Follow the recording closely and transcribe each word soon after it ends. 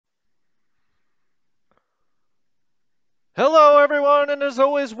Hello, everyone, and as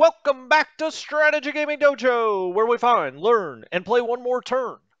always, welcome back to Strategy Gaming Dojo, where we find, learn, and play one more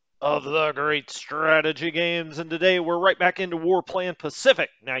turn of the great strategy games. And today we're right back into WarPlan Pacific.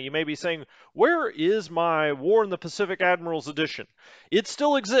 Now, you may be saying, where is my War in the Pacific Admirals edition? It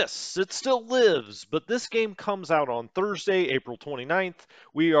still exists, it still lives, but this game comes out on Thursday, April 29th.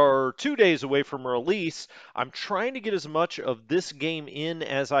 We are 2 days away from release. I'm trying to get as much of this game in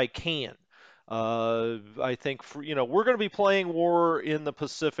as I can. I think we're going to be playing War in the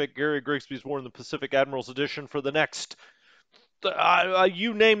Pacific, Gary Grigsby's War in the Pacific Admirals Edition for the next,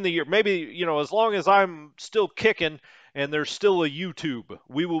 you name the year. Maybe as long as I'm still kicking and there's still a YouTube,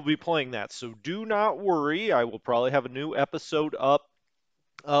 we will be playing that. So do not worry. I will probably have a new episode up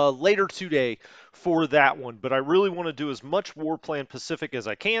later today for that one. But I really want to do as much WarPlan Pacific as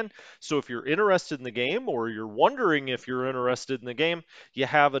I can. So if you're interested in the game or you're wondering if you're interested in the game, you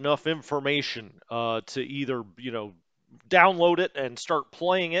have enough information to either, download it and start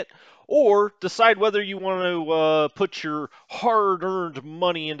playing it, or decide whether you want to put your hard earned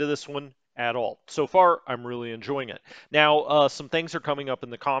money into this one at all. So far, I'm really enjoying it. Now, some things are coming up in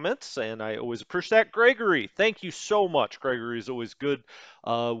the comments, and I always appreciate that. Gregory, thank you so much. Gregory is always good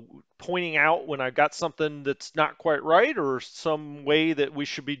uh, pointing out when I got something that's not quite right or some way that we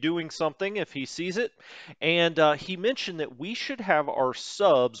should be doing something if he sees it. And he mentioned that we should have our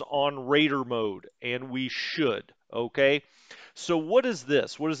subs on Raider mode, and we should. Okay. So what is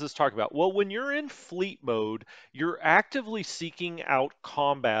this? What does this talk about? Well, when you're in fleet mode, you're actively seeking out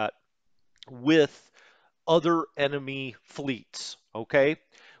combat with other enemy fleets. Okay.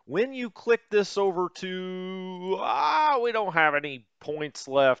 When you click this over to, we don't have any points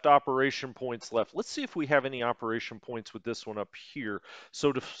left, operation points left. Let's see if we have any operation points with this one up here.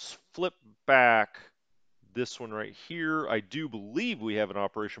 So to flip back, this one right here, I do believe we have an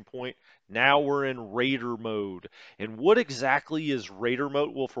operation point. Now we're in Raider mode. And what exactly is Raider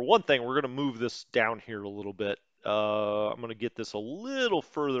mode? Well, for one thing, we're going to move this down here a little bit. I'm going to get this a little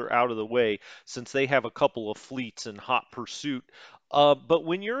further out of the way since they have a couple of fleets in hot pursuit. But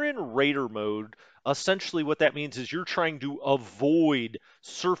when you're in Raider mode, essentially what that means is you're trying to avoid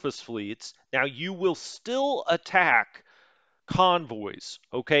surface fleets. Now, you will still attack convoys,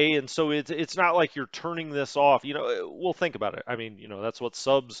 okay? And so it's not like you're turning this off. Well, think about it. I mean, that's what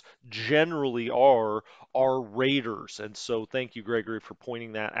subs generally are raiders. And so thank you, Gregory, for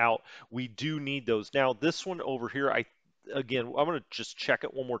pointing that out. We do need those. Now, this one over here, again, I'm going to just check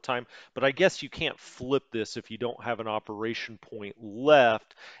it one more time, but I guess you can't flip this if you don't have an operation point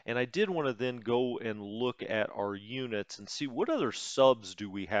left. And I did want to then go and look at our units and see what other subs do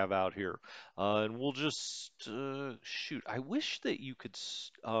we have out here. And we'll just shoot. I wish that you could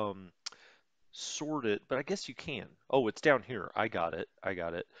sort it, but I guess you can. Oh, it's down here. I got it. I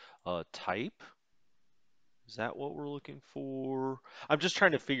got it. Type. Is that what we're looking for? I'm just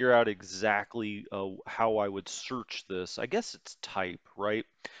trying to figure out exactly how I would search this. I guess it's type, right?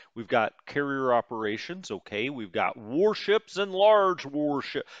 We've got carrier operations. Okay. We've got warships and large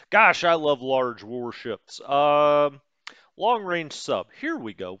warship. Gosh, I love large warships. Long range sub. Here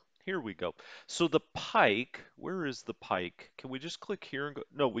we go. Here we go. So the pike, where is the pike? Can we just click here and go?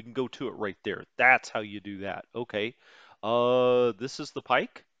 No, we can go to it right there. That's how you do that. Okay. This is the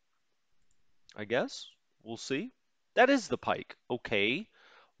pike, I guess. We'll see. That is the pike. Okay.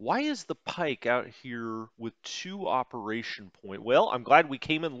 Why is the pike out here with two operation point? Well, I'm glad we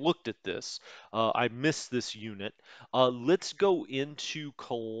came and looked at this. I missed this unit. Let's go into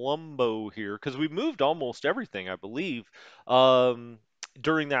Colombo here because we moved almost everything, I believe, um,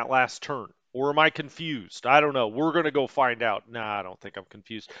 during that last turn. Or am I confused? I don't know. We're going to go find out. Nah, I don't think I'm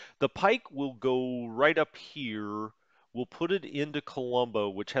confused. The pike will go right up here. We'll put it into Colombo,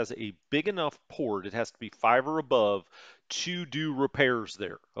 which has a big enough port. It has to be 5 or above to do repairs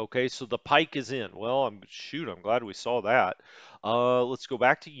there. Okay, so the pike is in. Well, I'm glad we saw that. Let's go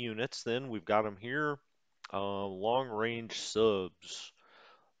back to units then. We've got them here. Long range subs.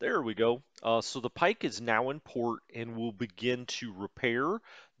 There we go. So the pike is now in port and will begin to repair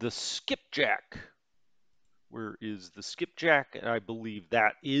the skipjack. Where is the skipjack? And I believe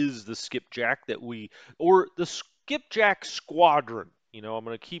that is the skipjack or the skipjack squadron. I'm going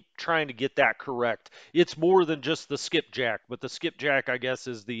to keep trying to get that correct. It's more than just the skipjack, but the skipjack, I guess,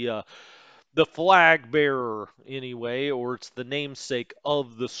 is the flag bearer anyway, or it's the namesake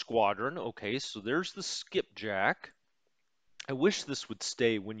of the squadron. Okay, so there's the skipjack. I wish this would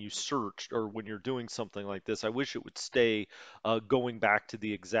stay when you search or when you're doing something like this. I wish it would stay going back to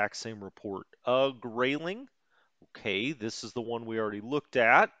the exact same report. Grayling. Okay, this is the one we already looked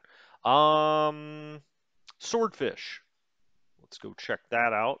at. Swordfish. Let's go check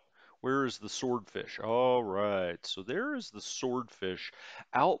that out. Where is the swordfish? All right, so there is the swordfish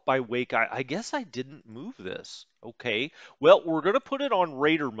out by Wake. I guess I didn't move this. Okay, well, we're going to put it on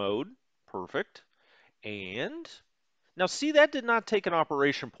raider mode. Perfect. And now, see, that did not take an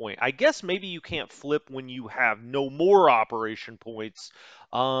operation point. I guess maybe you can't flip when you have no more operation points.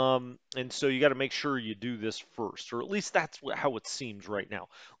 And so you got to make sure you do this first, or at least that's how it seems right now.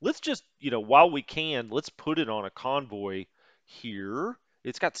 Let's just, while we can, let's put it on a convoy here.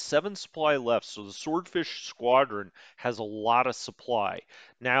 It's got 7 supply left, so the Swordfish Squadron has a lot of supply.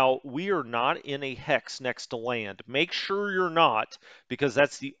 Now, we are not in a hex next to land. Make sure you're not, because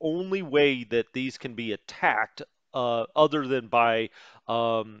that's the only way that these can be attacked other than by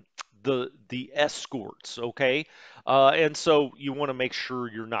um, the escorts, okay? And so you want to make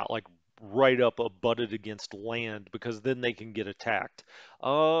sure you're not like right up abutted against land because then they can get attacked.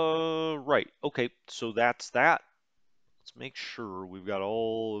 Right. Okay. So that's that. Let's make sure we've got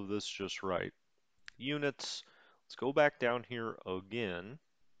all of this just right. Units. Let's go back down here again.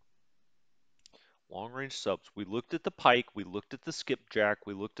 Long range subs. We looked at the pike, we looked at the skipjack,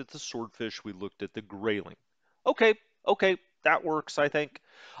 we looked at the swordfish, we looked at the grayling. Okay, okay, that works, I think.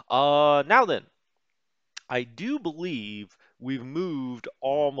 Now then, I do believe we've moved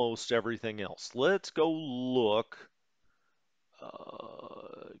almost everything else. Let's go look.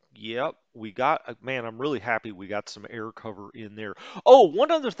 Yep, we got, man, I'm really happy we got some air cover in there. Oh, one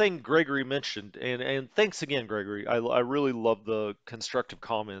other thing Gregory mentioned, and thanks again, Gregory. I really love the constructive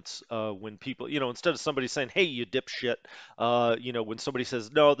comments when people, instead of somebody saying, hey, you dipshit, when somebody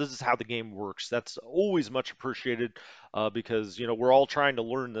says, no, this is how the game works, that's always much appreciated because, we're all trying to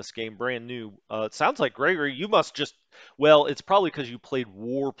learn this game brand new. It sounds like, Gregory, you must just, well, it's probably because you played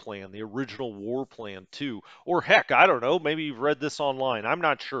WarPlan, the original WarPlan too. Or heck, I don't know. Maybe you've read this online. I'm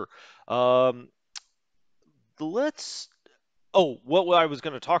not sure. Um, let's. Oh, what I was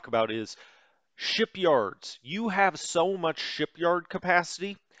going to talk about is shipyards. You have so much shipyard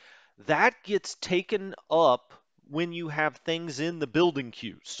capacity that gets taken up when you have things in the building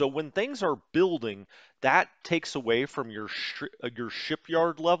queue. So when things are building, that takes away from your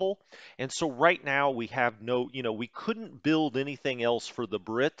shipyard level. And so right now we have no, we couldn't build anything else for the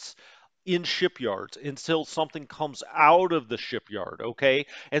Brits in shipyards until something comes out of the shipyard, okay?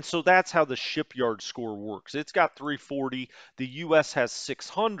 And so that's how the shipyard score works. It's got 340, the US has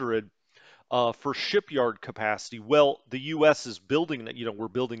 600, for shipyard capacity. Well, the U.S. is building that. We're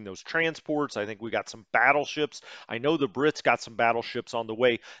building those transports. I think we got some battleships. I know the Brits got some battleships on the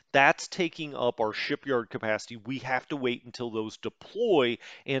way. That's taking up our shipyard capacity. We have to wait until those deploy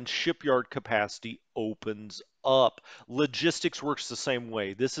and shipyard capacity opens up. Logistics works the same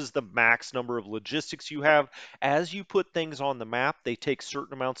way. This is the max number of logistics you have. As you put things on the map, they take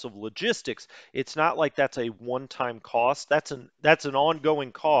certain amounts of logistics. It's not like that's a one-time cost. That's an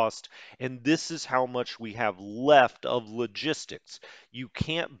ongoing cost, and this is how much we have left of logistics. You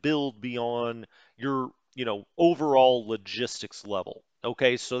can't build beyond your, overall logistics level.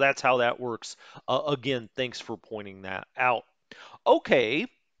 Okay, so that's how that works. Again, thanks for pointing that out. Okay,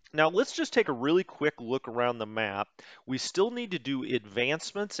 now let's just take a really quick look around the map. We still need to do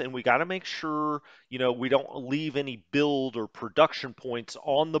advancements, and we got to make sure, we don't leave any build or production points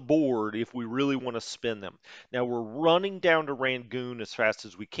on the board if we really want to spend them. Now we're running down to Rangoon as fast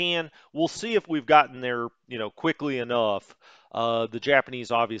as we can. We'll see if we've gotten there, quickly enough. The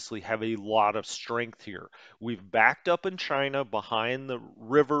Japanese obviously have a lot of strength here. We've backed up in China behind the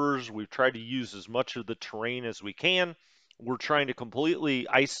rivers. We've tried to use as much of the terrain as we can. We're trying to completely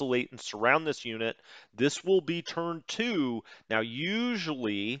isolate and surround this unit. This will be turn 2. Now,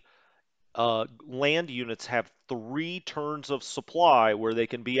 usually, land units have 3 turns of supply where they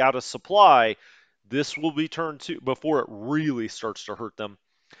can be out of supply. This will be turn 2 before it really starts to hurt them.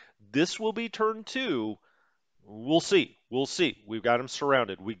 This will be turn 2. We'll see. We'll see. We've got them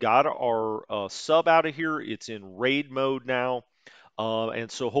surrounded. We got our sub out of here. It's in raid mode now.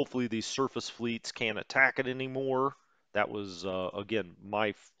 And so hopefully these surface fleets can't attack it anymore. That was again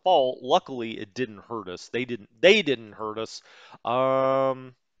my fault. Luckily, it didn't hurt us. They didn't hurt us.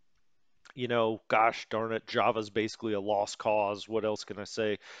 Um, gosh darn it, Java's basically a lost cause. What else can I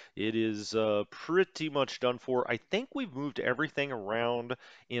say? It is pretty much done for. I think we've moved everything around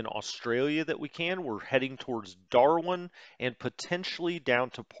in Australia that we can. We're heading towards Darwin and potentially down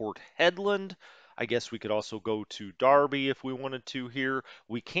to Port Hedland. I guess we could also go to Derby if we wanted to here.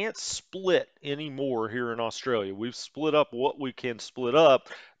 We can't split anymore here in Australia. We've split up what we can split up.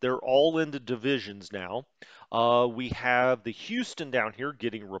 They're all into divisions now. We have the Houston down here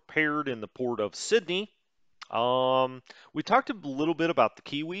getting repaired in the port of Sydney. We talked a little bit about the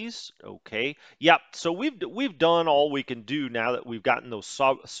Kiwis. Okay. Yep. So we've done all we can do now that we've gotten those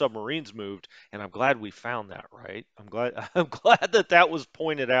submarines moved, and I'm glad we found that, right? I'm glad I'm glad that that was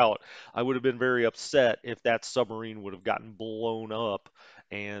pointed out. I would have been very upset if that submarine would have gotten blown up,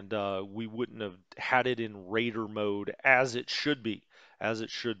 and we wouldn't have had it in raider mode as it should be, as it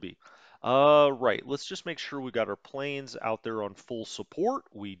should be. Right. Let's just make sure we got our planes out there on full support.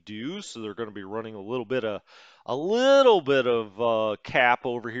 We do, so they're going to be running a little bit of cap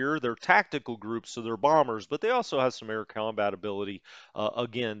over here. They're tactical groups, so they're bombers, but they also have some air combat ability.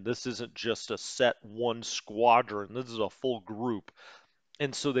 Again, this isn't just a set one squadron. This is a full group,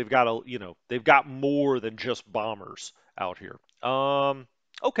 and so they've got more than just bombers out here.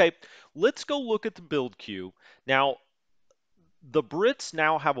 Okay, let's go look at the build queue now. The Brits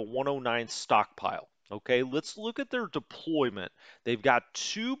now have a 109 stockpile. Okay, let's look at their deployment. They've got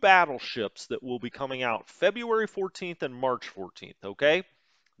two battleships that will be coming out February 14th and March 14th. Okay,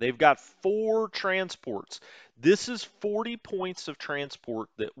 they've got four transports. This is 40 points of transport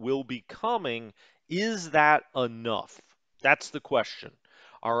that will be coming. Is that enough? That's the question.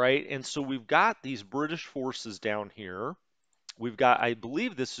 All right, and so we've got these British forces down here. We've got, I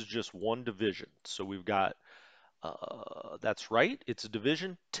believe this is just one division. So we've got that's right. It's a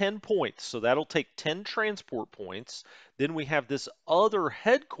division, 10 points. So that'll take 10 transport points. Then we have this other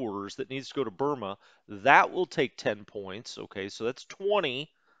headquarters that needs to go to Burma. That will take 10 points. Okay, so that's 20.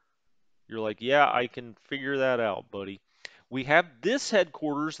 You're like, yeah, I can figure that out, buddy. We have this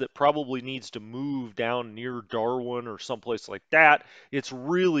headquarters that probably needs to move down near Darwin or someplace like that. It's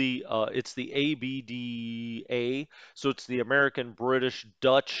really, it's the ABDA. So it's the American, British,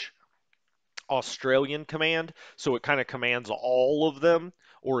 Dutch, Australian command, so it kind of commands all of them,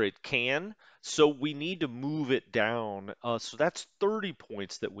 or it can. So we need to move it down. So that's 30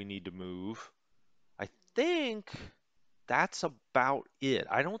 points that we need to move. I think that's about it.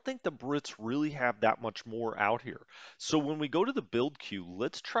 I don't think the Brits really have that much more out here. So when we go to the build queue,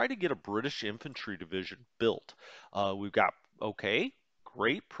 let's try to get a British infantry division built. We've got, okay,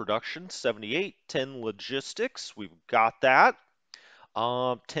 great, production 78, 10 logistics, we've got that.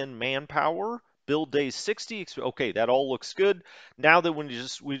 10 manpower, build days 60. Okay, that all looks good. Now that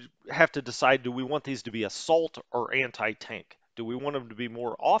we have to decide, do we want these to be assault or anti-tank? Do we want them to be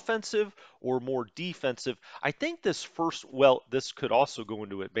more offensive or more defensive? I think well, this could also go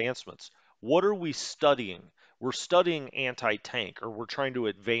into advancements. What are we studying? We're studying anti-tank, or we're trying to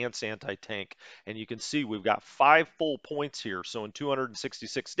advance anti-tank. And you can see we've got 5 full points here. So in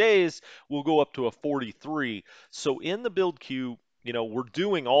 266 days, we'll go up to a 43. So in the build queue, we're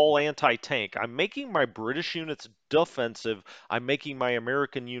doing all anti-tank. I'm making my British units defensive. I'm making my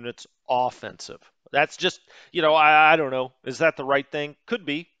American units offensive. That's just, I don't know. Is that the right thing? Could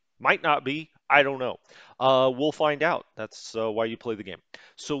be. Might not be. I don't know. We'll find out. That's why you play the game.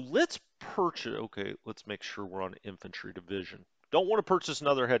 So let's purchase. Okay, let's make sure we're on infantry division. Don't want to purchase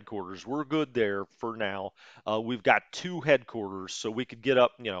another headquarters. We're good there for now. We've got two headquarters, so we could get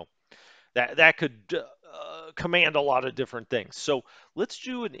up, that could command a lot of different things. So let's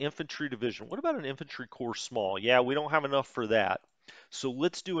do an infantry division. What about an infantry corps small? Yeah, we don't have enough for that. So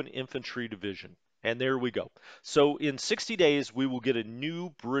let's do an infantry division. And there we go. So in 60 days, we will get a new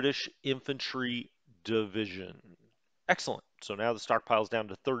British infantry division. Excellent. So now the stockpile's down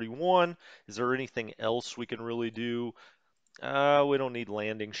to 31. Is there anything else we can really do? We don't need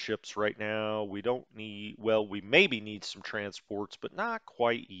landing ships right now. We don't need, well, we maybe need some transports, but not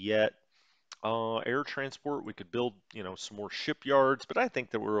quite yet. Air transport, we could build, some more shipyards, but I think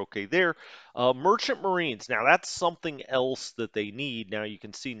that we're okay there. Merchant Marines, now that's something else that they need. Now you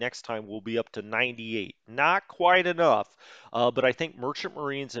can see next time we'll be up to 98. Not quite enough, but I think Merchant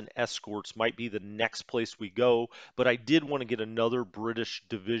Marines and escorts might be the next place we go. But I did want to get another British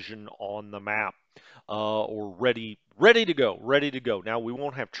division on the map, or ready to go, ready to go. Now we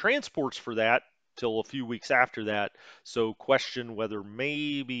won't have transports for that till a few weeks after that. So question whether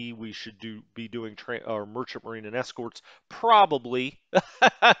maybe we should be doing merchant marine and escorts. Probably,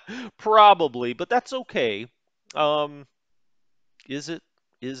 probably, but that's okay. Um, is it?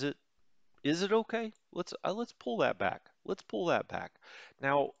 Is it? Is it okay? Let's pull that back. Let's pull that back.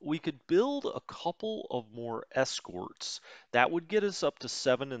 Now, we could build a couple of more escorts. That would get us up to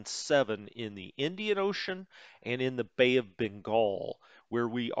 7 and 7 in the Indian Ocean and in the Bay of Bengal, where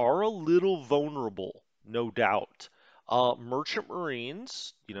we are a little vulnerable, no doubt. Merchant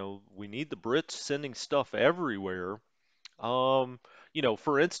Marines, we need the Brits sending stuff everywhere. Um,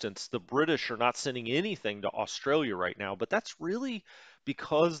 for instance, the British are not sending anything to Australia right now, but that's really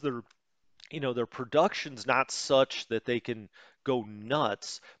because their production's not such that they can go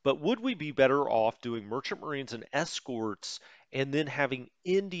nuts. But would we be better off doing merchant marines and escorts and then having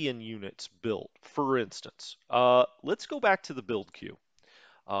Indian units built, for instance? Let's go back to the build queue.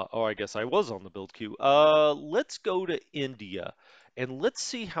 Oh, I guess I was on the build queue. Let's go to India and let's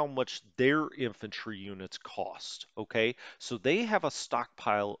see how much their infantry units cost. Okay, so they have a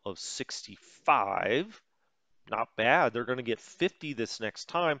stockpile of 65. Not bad. They're going to get 50 this next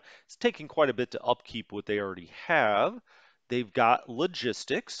time. It's taking quite a bit to upkeep what they already have. They've got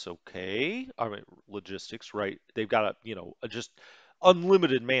logistics. Okay, I mean logistics, right? They've got just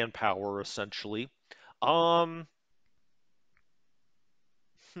unlimited manpower essentially. Um,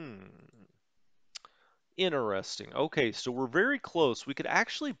 hmm. Interesting. Okay, so we're very close. We could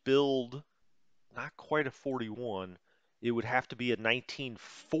actually build not quite a 41. It would have to be a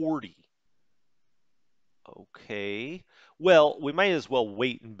 1940. Okay. Well, we might as well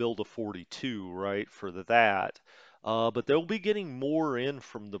wait and build a 42, right, for that. But they'll be getting more in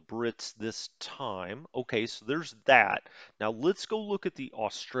from the Brits this time. Okay, so there's that. Now let's go look at the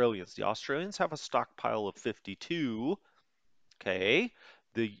Australians. The Australians have a stockpile of 52. Okay.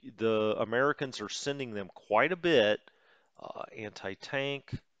 The Americans are sending them quite a bit. Anti-tank.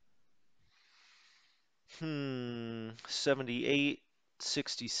 78,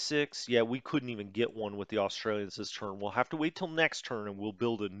 66. Yeah, we couldn't even get one with the Australians this turn. We'll have to wait till next turn and we'll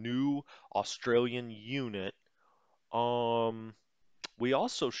build a new Australian unit. Um, we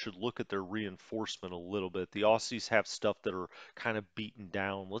also should look at their reinforcement a little bit. The Aussies have stuff that are kind of beaten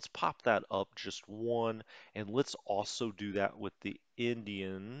down. Let's pop that up just one, and let's also do that with the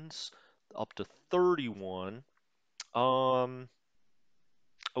Indians up to 31. Um,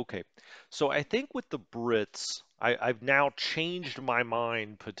 okay, so I think with the Brits, I've now changed my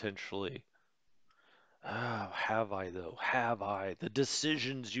mind potentially. Oh, have I though? Have I? The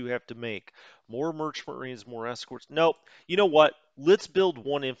decisions you have to make. More merchant marines, more escorts. Nope. You know what? Let's build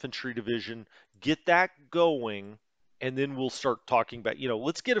one infantry division, get that going, and then we'll start talking about,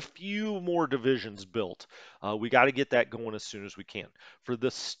 let's get a few more divisions built. We got to get that going as soon as we can. For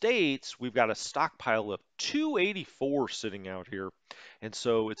the states, we've got a stockpile of 284 sitting out here. And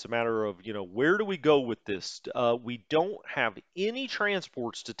so it's a matter of, where do we go with this? We don't have any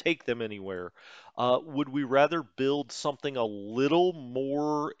transports to take them anywhere. Would we rather build something a little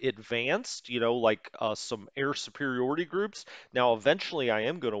more advanced, like some air superiority groups? Now, eventually, I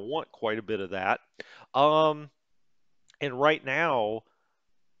am going to want quite a bit of that. Um, and right now,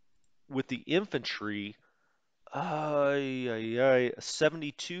 with the infantry,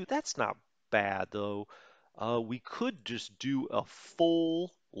 72, that's not bad though. We could just do a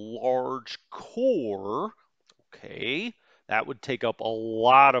full large core. Okay, that would take up a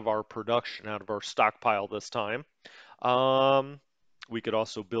lot of our production out of our stockpile this time. Um, we could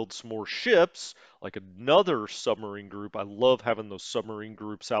also build some more ships, like another submarine group. I love having those submarine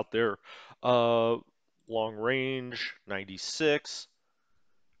groups out there. Uh, long range, 96.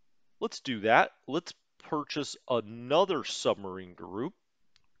 Let's do that. Let's purchase another submarine group.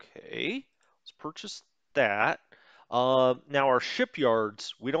 Okay, let's purchase that. Now our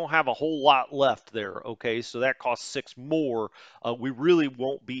shipyards, we don't have a whole lot left there. Okay, so that costs 6 more. We really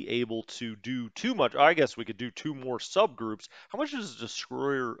won't be able to do too much. I guess we could do 2 more subgroups. How much does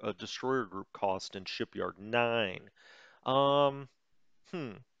a destroyer group cost in shipyard? 9. Um,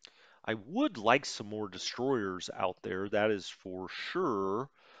 hmm. I would like some more destroyers out there, that is for sure.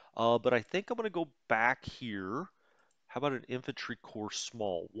 But I think I'm going to go back here. How about an infantry corps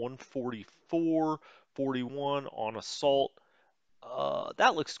small? 144, 41 on assault.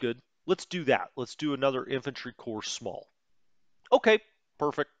 That looks good. Let's do that. Let's do another infantry corps small. Okay,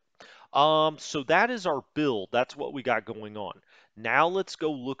 perfect. So that is our build. That's what we got going on. Now let's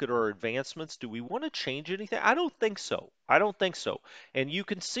go look at our advancements. Do we want to change anything? I don't think so. I don't think so. And you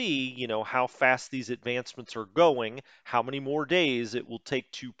can see, how fast these advancements are going, how many more days it will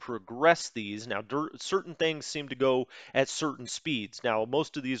take to progress these. Now, certain things seem to go at certain speeds. Now,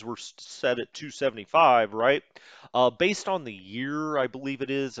 most of these were set at 275, right? Based on the year, I believe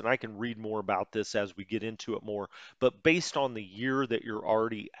it is, and I can read more about this as we get into it more, but based on the year that you're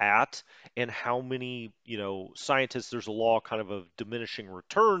already at and how many, scientists, there's a law kind of diminishing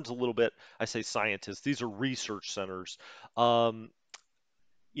returns a little bit. I say scientists, these are research centers. Um,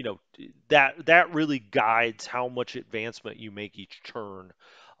 that really guides how much advancement you make each turn.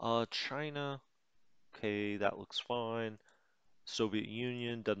 China, okay, that looks fine. Soviet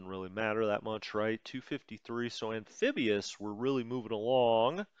Union doesn't really matter that much, right? 253. So amphibious, we're really moving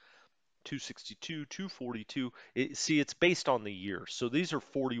along. 262, 242. See, it's based on the year. So these are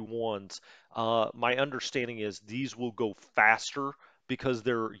 41s. My understanding is these will go faster because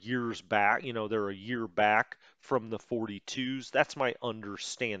they're years back, they're a year back from the 42s. That's my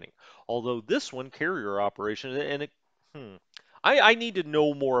understanding. Although this one, carrier operation, and hmm, I need to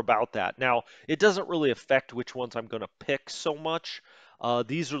know more about that. Now, it doesn't really affect which ones I'm going to pick so much.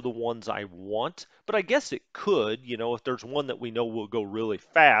 These are the ones I want, but I guess it could, if there's one that we know will go really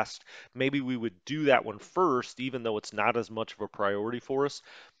fast, maybe we would do that one first, even though it's not as much of a priority for us.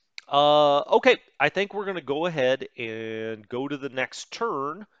 Okay, I think we're going to go ahead and go to the next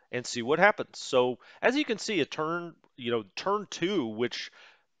turn and see what happens. So, as you can see, a turn, turn two, which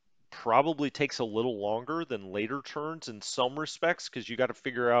probably takes a little longer than later turns in some respects because you got to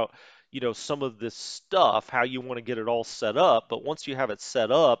figure out, some of this stuff, how you want to get it all set up. But once you have it set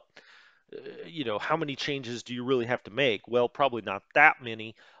up, how many changes do you really have to make? Well, probably not that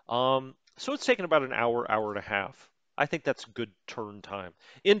many. So it's taken about an hour, hour and a half. I think that's good turn time.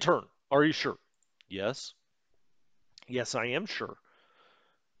 In turn, are you sure? Yes. Yes, I am sure.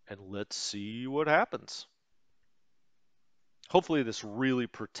 And let's see what happens. Hopefully this really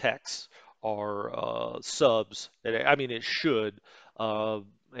protects our subs. I mean, it should. And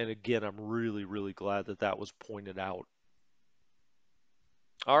again, I'm really, really glad that that was pointed out.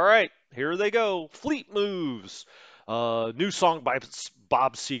 All right, here they go. Fleet Moves. New song by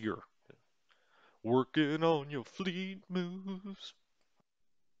Bob Seger. Working on your fleet moves.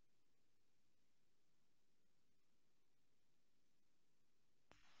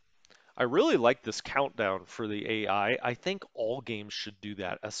 I really like this countdown for the AI. I think all games should do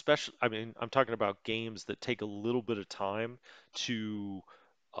that, especially, I mean, I'm talking about games that take a little bit of time to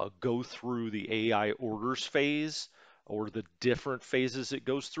go through the AI orders phase or the different phases it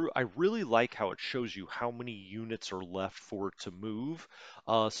goes through. I really like how it shows you how many units are left for it to move,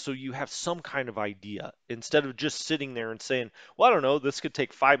 so you have some kind of idea instead of just sitting there and saying, well, I don't know, this could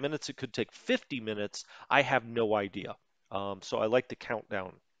take 5 minutes, it could take 50 minutes. I have no idea. So I like the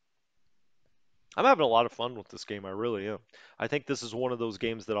countdown. I'm having a lot of fun with this game. I really am. I think this is one of those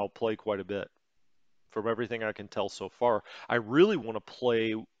games that I'll play quite a bit from everything I can tell so far. I really want to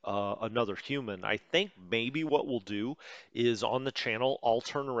play another human. I think maybe what we'll do is on the channel, I'll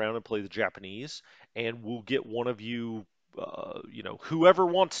turn around and play the Japanese, and we'll get one of you, whoever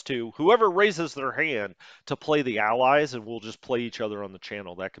wants to, whoever raises their hand to play the allies, and we'll just play each other on the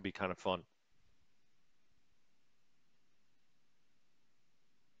channel. That could be kind of fun.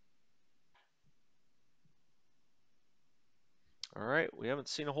 All right, we haven't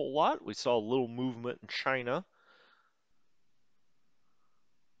seen a whole lot. We saw a little movement in China.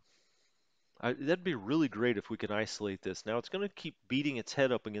 That'd be really great if we could isolate this. Now it's going to keep beating its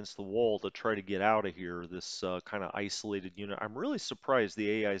head up against the wall to try to get out of here, this kind of isolated unit. I'm really surprised the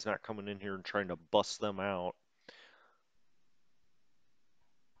AI is not coming in here and trying to bust them out.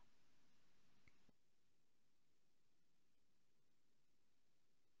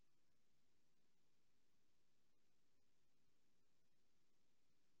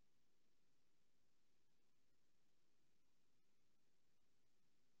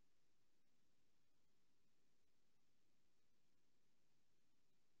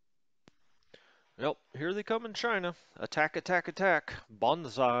 Yep, here they come in China. Attack, attack, attack.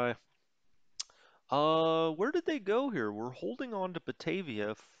 Bonsai. Where did they go here? We're holding on to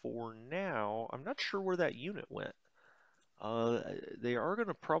Batavia for now. I'm not sure where that unit went. Uh, they are going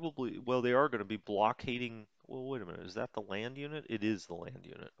to probably, well, they are going to be blockading. Well, wait a minute. Is that the land unit? It is the land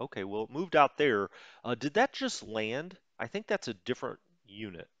unit. Okay, well, it moved out there. Did that just land? I think that's a different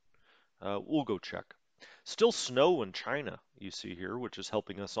unit. We'll go check. Still snow in China, you see here, which is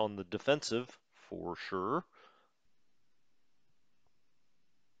helping us on the defensive for sure.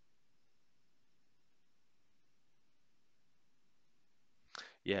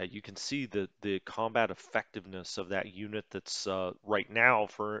 Yeah, you can see the combat effectiveness of that unit that's right now,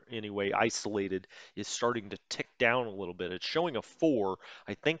 for anyway, isolated, is starting to tick down a little bit. It's showing a 4.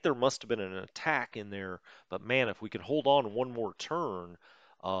 I think there must have been an attack in there, but man, if we can hold on one more turn,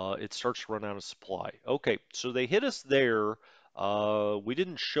 it starts to run out of supply. Okay, so they hit us there. We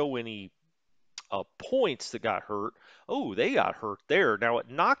didn't show any points that got hurt. Oh, they got hurt there. Now it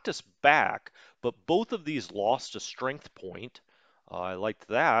knocked us back, but both of these lost a strength point. I liked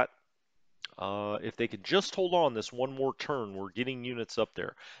that. If they could just hold on this one more turn, we're getting units up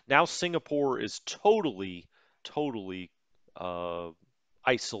there. Now Singapore is totally, totally uh,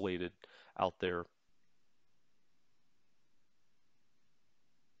 isolated out there.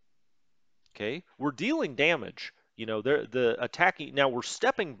 Okay, we're dealing damage. They're the attacking. Now we're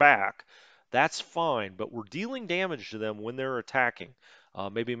stepping back. That's fine, but we're dealing damage to them when they're attacking.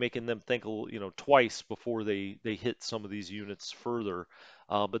 Maybe making them think twice before they hit some of these units further.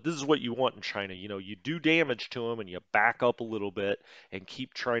 But this is what you want in China. You know, you do damage to them and you back up a little bit and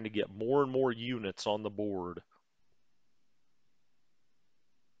keep trying to get more and more units on the board.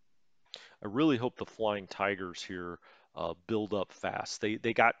 I really hope the Flying Tigers here build up fast.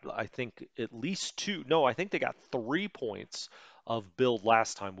 They got, I think, at least two. No, I think they got 3 points of build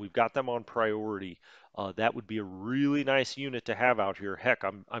last time. We've got them on priority. That would be a really nice unit to have out here. Heck,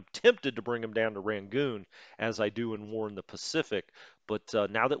 I'm tempted to bring them down to Rangoon as I do in War in the Pacific. But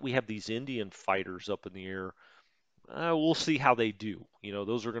now that we have these Indian fighters up in the air, we'll see how they do. You know,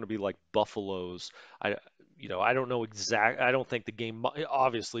 those are going to be like buffaloes. I, I don't know exact. I don't think the game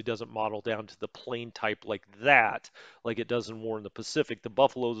obviously doesn't model down to the plane type like that, like it does in War in the Pacific. The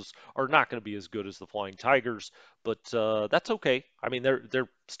buffaloes are not going to be as good as the flying tigers, but that's okay. I mean, they're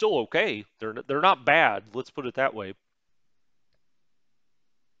still okay. They're not bad. Let's put it that way.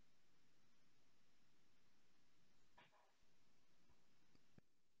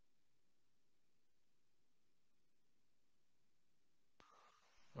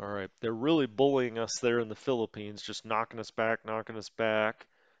 All right, they're really bullying us there in the Philippines, just knocking us back, knocking us back.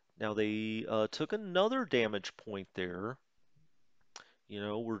 Now they took another damage point there. You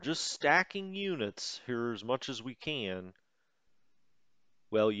know, we're just stacking units here as much as we can.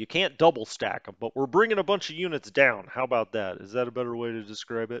 Well, you can't double stack them, but we're bringing a bunch of units down. How about that? Is that a better way to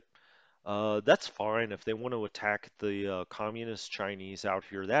describe it? That's fine if they want to attack the communist Chinese out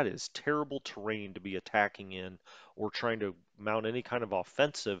here. That is terrible terrain to be attacking in or trying to mount any kind of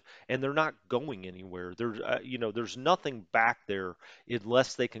offensive, and they're not going anywhere. There's nothing back there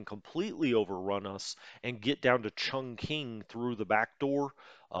unless they can completely overrun us and get down to Chungking through the back door.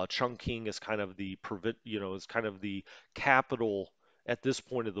 Chungking is kind of the is kind of the capital at this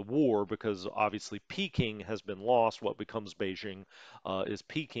point of the war because obviously Peking has been lost. What becomes Beijing is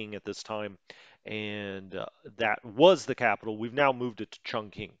Peking at this time, and that was the capital. We've now moved it to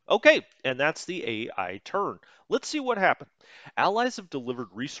Chungking. Okay, and that's the AI turn. Let's see what happened. Allies have delivered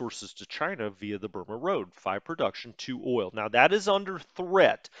resources to China via the Burma Road, 5 production, 2 oil. Now that is under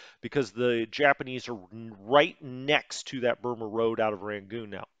threat because the Japanese are right next to that Burma Road out of Rangoon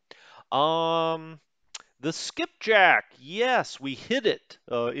now. The skipjack, yes, we hit it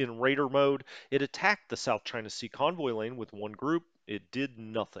in raider mode. It attacked the South China Sea convoy lane with one group. It did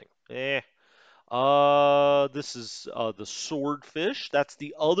nothing. This is the swordfish. That's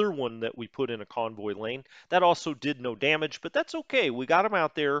the other one that we put in a convoy lane. That also did no damage, but that's okay. We got them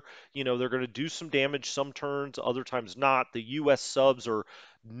out there. You know, they're going to do some damage some turns, other times not. The U.S. subs are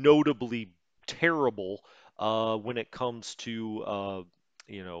notably terrible when it comes to,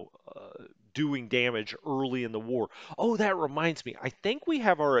 you know, uh, doing damage early in the war. Oh, that reminds me. I think we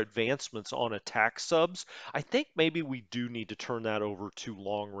have our advancements on attack subs. I think maybe we do need to turn that over to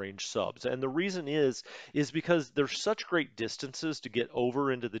long range subs. And the reason is because there's such great distances to get over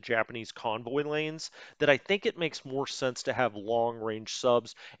into the Japanese convoy lanes that I think it makes more sense to have long range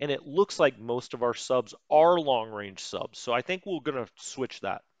subs. And it looks like most of our subs are long range subs. So I think we're going to switch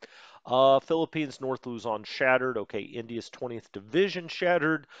that. Philippines North Luzon shattered. Okay, India's 20th division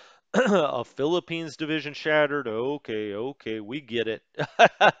shattered. A Philippines division shattered. Okay, okay, we get it.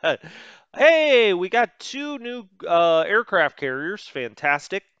 Hey, we got two new aircraft carriers.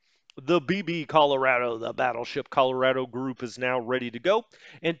 Fantastic. The BB Colorado, the Battleship Colorado group is now ready to go.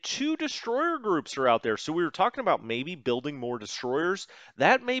 And two destroyer groups are out there. So we were talking about maybe building more destroyers.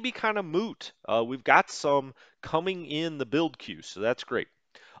 That may be kind of moot. We've got some coming in the build queue, so that's great.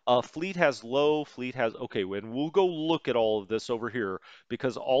 Fleet has low, fleet has, okay, and we'll go look at all of this over here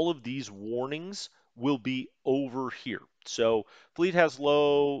because all of these warnings will be over here. So fleet has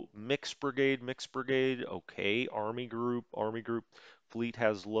low, mixed brigade, okay, army group, fleet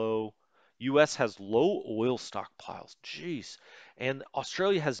has low, US has low oil stockpiles, jeez, and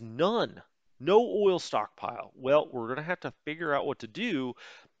Australia has none. No oil stockpile. Well, we're going to have to figure out what to do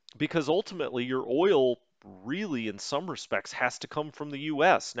because ultimately your oil really in some respects has to come from the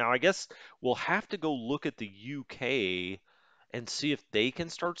US. Now, I guess we'll have to go look at the UK and see if they can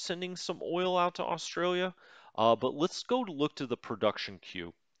start sending some oil out to Australia. But let's go to look to the production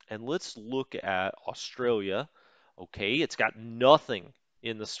queue and let's look at Australia. Okay, it's got nothing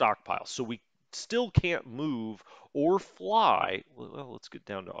in the stockpile, so we still can't move or fly. Well, let's get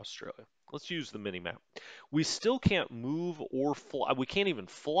down to Australia. Let's use the mini map. We still can't move or fly. We can't even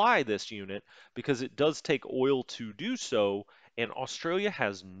fly this unit because it does take oil to do so, and Australia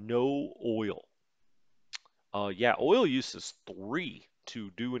has no oil. Yeah, oil use is 3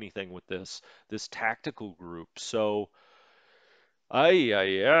 to do anything with this tactical group. So, ay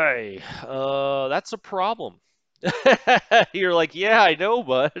ay ay, that's a problem. You're like, yeah, I know,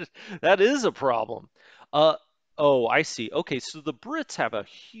 but that is a problem. Uh, Oh, I see. Okay, so the Brits have a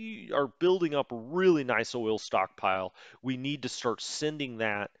huge, are building up a really nice oil stockpile. We need to start sending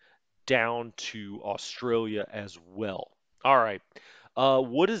that down to Australia as well. All right.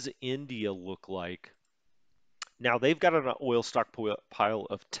 What does India look like? Now they've got an oil stockpile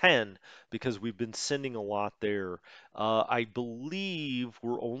of 10 because we've been sending a lot there. I believe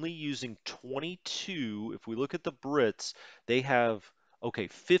we're only using 22. If we look at the Brits, they have, okay,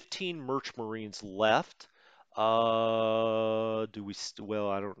 15 Merch Marines left. Do we, well,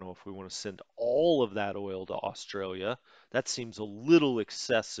 I don't know if we want to send all of that oil to Australia. That seems a little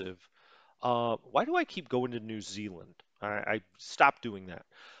excessive. Why do I keep going to New Zealand? I stopped doing that.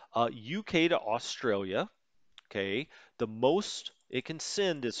 UK to Australia. Okay, the most it can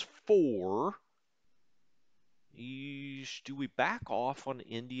send is 4. Do we back off on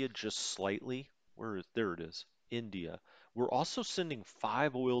India just slightly? There it is, India. We're also sending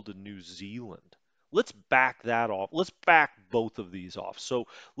 5 oil to New Zealand. Let's back that off. Let's back both of these off. So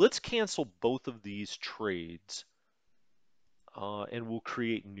let's cancel both of these trades and we'll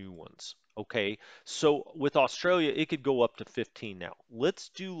create new ones. Okay, so with Australia, it could go up to 15 now. Let's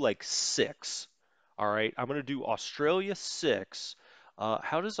do like 6. All right, I'm going to do Australia 6.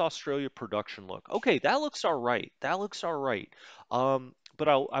 How does Australia production look? Okay, that looks all right. That looks all right. But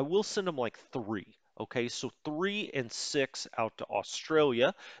I will send them like 3. Okay, so 3 and 6 out to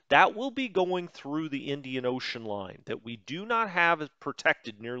Australia. That will be going through the Indian Ocean line that we do not have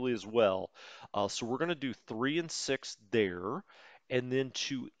protected nearly as well. So we're going to do 3 and 6 there. And then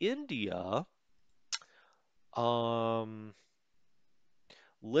to India, um,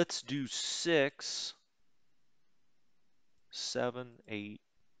 let's do 6, 7, 8,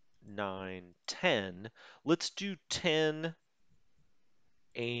 9, 10. Let's do 10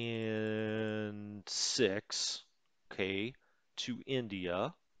 and 6, okay, to India.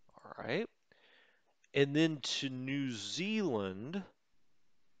 All right. And then to New Zealand. All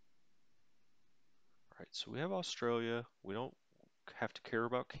right, so we have Australia. We don't have to care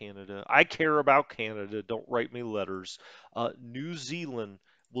about Canada. I care about Canada. Don't write me letters. New Zealand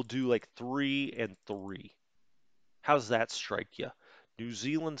will do like 3 and 3. How's that strike you? New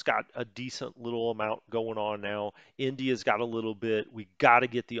Zealand's got a decent little amount going on now. India's got a little bit. We got to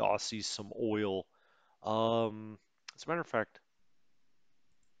get the Aussies some oil. As a matter of fact,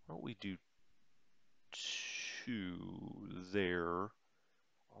 why don't we do 2 there?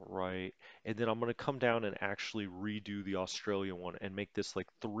 All right. And then I'm going to come down and actually redo the Australia one and make this like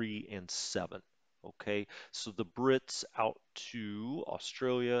 3 and 7. Okay. So the Brits out to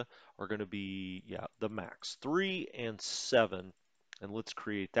Australia are going to be, yeah, the max 3 and 7. And let's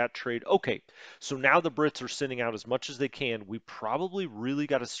create that trade. Okay. So now the Brits are sending out as much as they can. We probably really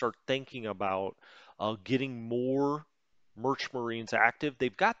got to start thinking about getting more Merch Marines active.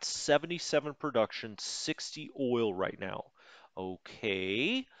 They've got 77 production, 60 oil right now.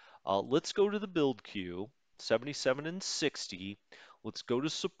 Okay, let's go to the build queue, 77 and 60. Let's go to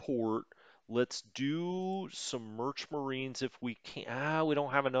support. Let's do some Merch Marines if we can. We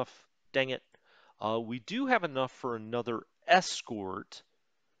don't have enough. Dang it. We do have enough for another escort,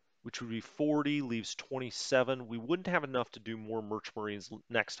 which would be 40, leaves 27. We wouldn't have enough to do more Merch Marines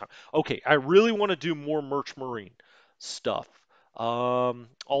next time. Okay, I really want to do more Merch Marine stuff.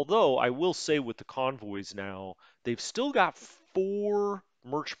 Although I will say with the convoys now, they've still got 4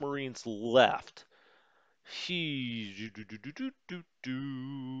 Merch Marines left.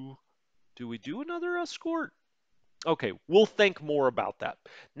 Do we do another escort? Okay, we'll think more about that.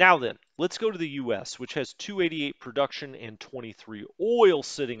 Now then, let's go to the US, which has 288 production and 23 oil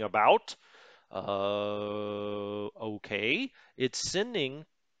sitting about. Okay. It's sending,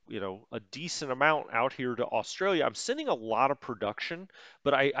 a decent amount out here to Australia. I'm sending a lot of production,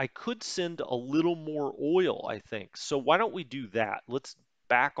 but I could send a little more oil, I think. So why don't we do that? Let's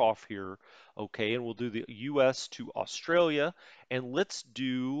back off here. Okay, and we'll do the US to Australia, and let's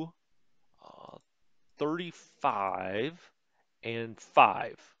do uh, 35 and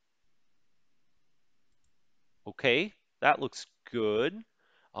 5. Okay, that looks good.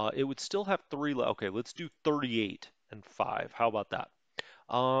 It would still have 3 left. Okay, let's do 38 and 5. How about that?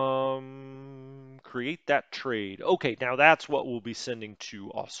 Create that trade. Okay, now that's what we'll be sending to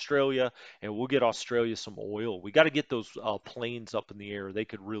Australia, and we'll get Australia some oil. We got to get those planes up in the air. They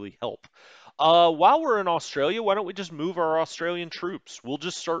could really help. While we're in Australia, why don't we just move our Australian troops? We'll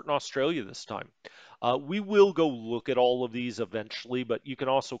just start in Australia this time. We will go look at all of these eventually, but you can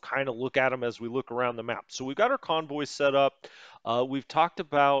also kind of look at them as we look around the map. So we've got our convoy set up. We've talked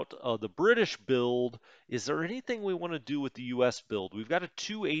about the British build. Is there anything we want to do with the US build? We've got a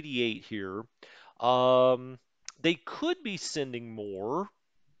 288 here. They could be sending more.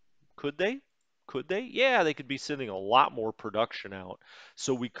 Could they? Could they? Yeah, they could be sending a lot more production out.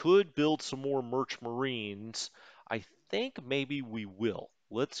 So we could build some more merch marines. I think maybe we will.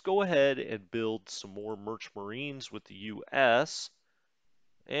 Let's go ahead and build some more merch marines with the US.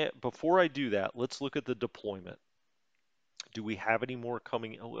 And before I do that, let's look at the deployment. Do we have any more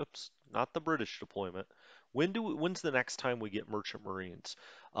coming? Oh, oops, not the British deployment. When's the next time we get Merchant Marines?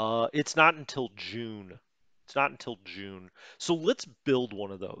 It's not until June. It's not until June. So let's build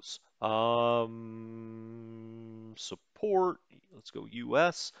one of those. Support. Let's go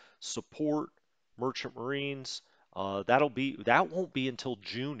US support Merchant Marines. That won't be until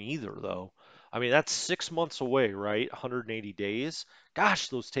June either, though. I mean, that's 6 months away, right? 180 days. Gosh,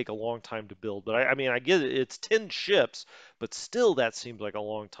 those take a long time to build. But I mean, I get it. It's 10 ships, but still, that seems like a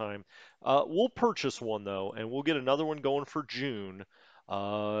long time. We'll purchase one though, and we'll get another one going for June.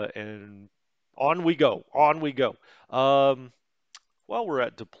 And on we go. On we go. Um, while we're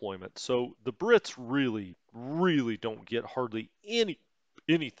at deployment, so the Brits really, really don't get hardly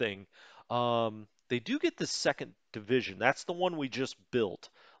anything. They do get the second division. That's the one we just built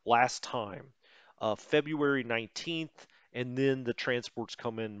last time, February 19th, and then the transports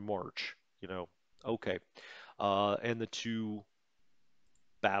come in March. Okay. And the two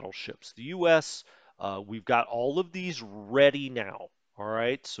battleships. The U.S., we've got all of these ready now. All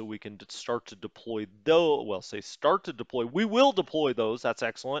right, so we can start to deploy those. Well, say start to deploy. We will deploy those. That's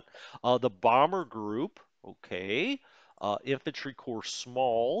excellent. The bomber group, okay. Infantry corps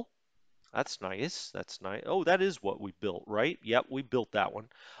small. That's nice. That's nice. Oh, that is what we built, right? Yep, we built that one.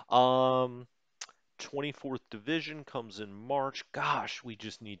 Um, 24th Division comes in March. Gosh, we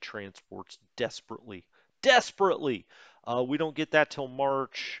just need transports desperately. Desperately. We don't get that till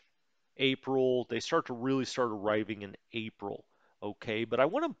March, April. They start arriving in April. Okay, but I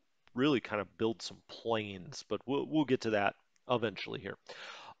want to really kind of build some planes, but we'll get to that eventually here.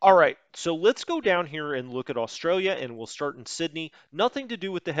 All right, so let's go down here and look at Australia, and we'll start in Sydney. Nothing to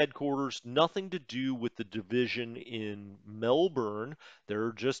do with the headquarters, nothing to do with the division in Melbourne.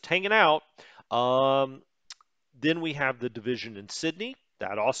 They're just hanging out. Um, then we have the division in Sydney.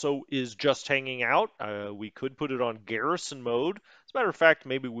 That also is just hanging out. We could put it on garrison mode. As a matter of fact,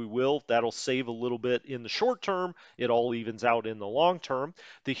 maybe we will. That'll save a little bit in the short term. It all evens out in the long term.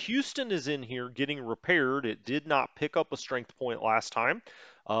 The Houston is in here getting repaired. It did not pick up a strength point last time.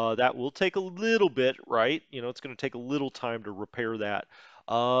 That will take a little bit, right? It's going to take a little time to repair that.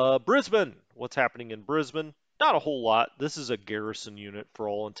 Brisbane, what's happening in Brisbane? Not a whole lot. This is a garrison unit for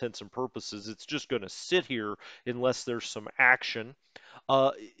all intents and purposes. It's just going to sit here unless there's some action.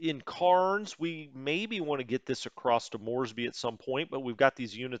 In Cairns, we maybe want to get this across to Moresby at some point, but we've got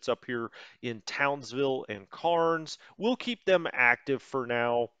these units up here in Townsville and Cairns. We'll keep them active for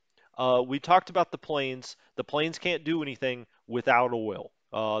now. We talked about the planes. The planes can't do anything without oil.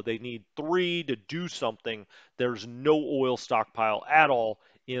 They need three to do something. There's no oil stockpile at all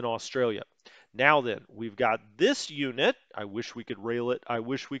in Australia. Now then, we've got this unit. I wish we could rail it. I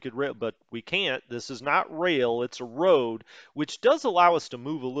wish we could rail, but we can't. This is not rail, it's a road, which does allow us to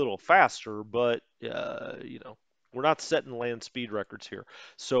move a little faster, but we're not setting land speed records here.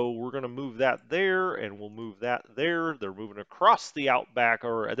 So we're going to move that there, and we'll move that there. They're moving across the outback,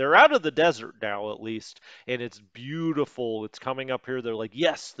 or they're out of the desert now at least, and it's beautiful. It's coming up here. They're like,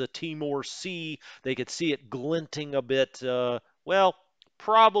 yes, the Timor Sea. They could see it glinting a bit. Well,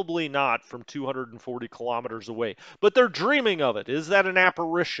 probably not from 240 kilometers away, but they're dreaming of it. Is that an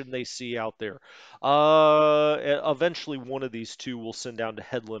apparition they see out there? Eventually, one of these two will send down to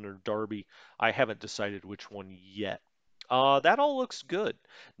Headland or Derby. I haven't decided which one yet. That all looks good.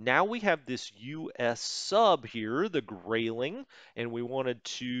 Now we have this US sub here, the Grayling, and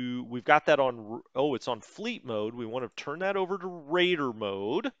we've got that on, oh, it's on fleet mode. We want to turn that over to Raider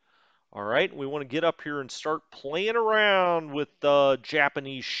mode. All right, we want to get up here and start playing around with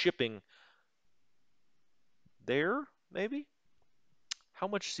Japanese shipping. There, maybe? How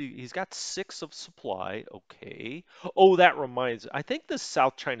much he's got 6 of supply. Okay. Oh, that reminds. I think the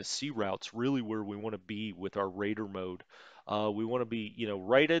South China Sea route's really where we want to be with our Raider mode. We want to be,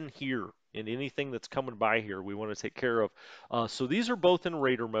 right in here in anything that's coming by here. We want to take care of. So these are both in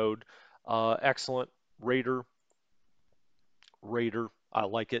Raider mode. Excellent. Raider, Raider. I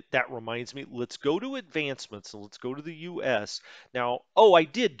like it. That reminds me, let's go to advancements and let's go to the US. Now, oh, I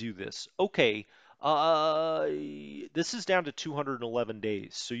did do this. Okay. Uh, this is down to 211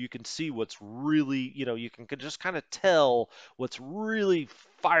 days, so you can see what's really, you can just kind of tell what's really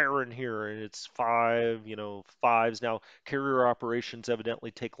firing here, and it's fives. Now, carrier operations evidently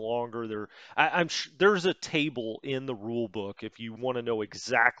take longer. There's a table in the rule book if you want to know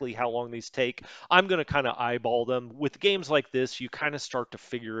exactly how long these take. I'm going to kind of eyeball them. With games like this, you kind of start to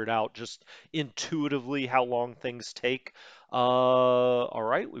figure it out just intuitively how long things take. All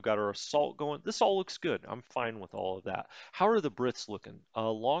right, we've got our assault going. This all looks good. I'm fine with all of that. How are the Brits looking?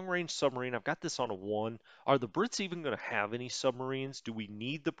 Long range submarine. I've got this on a one. Are the Brits even going to have any submarines? Do we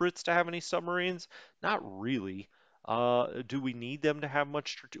need the Brits to have any submarines? Not really. Do we need them to have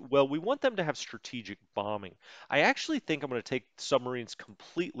much? Well, we want them to have strategic bombing. I actually think I'm going to take submarines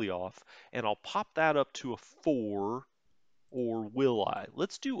completely off, and I'll pop that up to a four, or will I?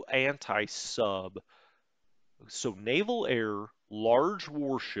 Let's do anti-sub. So naval air, large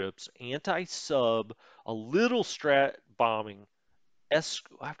warships, anti-sub, a little strat bombing.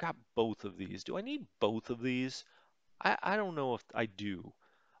 I've got both of these. Do I need both of these? I don't know if I do.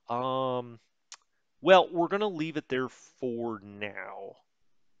 Um, well, we're gonna leave it there for now.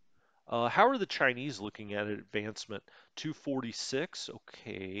 How are the Chinese looking at advancement? 246.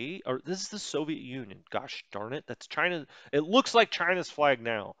 Okay. Or this is the Soviet Union. Gosh darn it. That's China. It looks like China's flag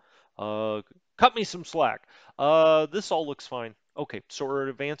now. Cut me some slack. This all looks fine. Okay, so our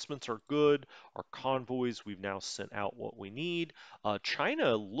advancements are good. Our convoys, we've now sent out what we need.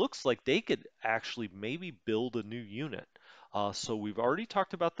 China looks like they could actually maybe build a new unit. So we've already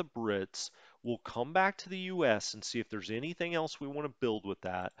talked about the Brits. We'll come back to the US and see if there's anything else we want to build with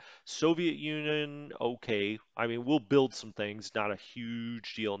that. Soviet Union, okay. I mean, we'll build some things, not a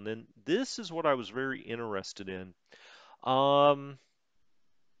huge deal. And then this is what I was very interested in. Um,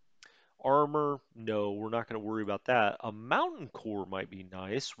 Armor, no, we're not going to worry about that. A Mountain Corps might be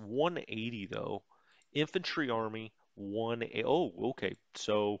nice. 180 though. Infantry Army, 180. Oh, okay.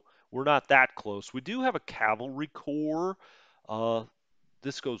 So we're not that close. We do have a Cavalry Corps. Uh,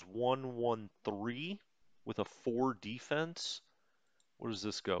 this goes 113 with a 4 defense. What does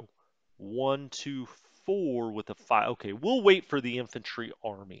this go? 124 with a 5. Okay, we'll wait for the infantry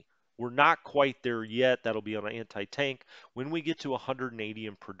army. We're not quite there yet. That'll be on an anti-tank. When we get to 180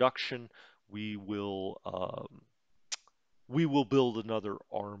 in production, we will um, we will build another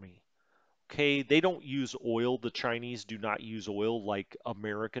army. Okay, they don't use oil. The Chinese do not use oil like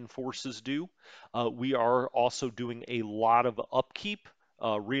American forces do. We are also doing a lot of upkeep,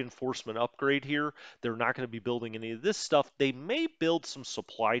 reinforcement upgrade here. They're not going to be building any of this stuff. They may build some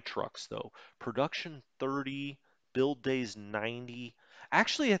supply trucks though. Production 30, build days 90.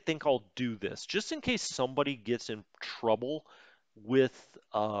 Actually, I think I'll do this just in case somebody gets in trouble with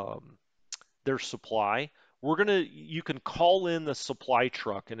their supply. You can call in the supply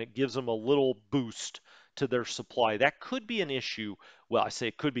truck and it gives them a little boost to their supply. That could be an issue. Well, I say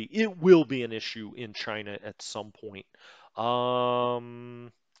it could be, it will be an issue in China at some point.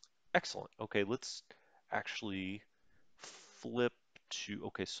 Um, Excellent. Okay, let's actually flip to,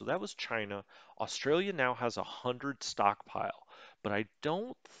 okay, so that was China. Australia now has 100 stockpile, but I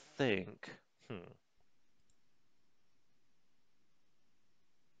don't think, hmm,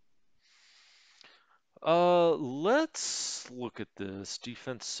 let's look at this.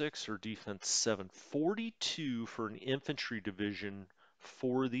 Defense 6 or defense 7? 42 for an infantry division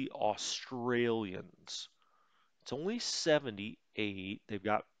for the Australians. It's only 78. They've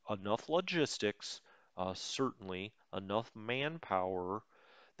got enough logistics, certainly, enough manpower.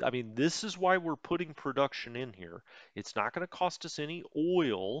 I mean, this is why we're putting production in here. It's not going to cost us any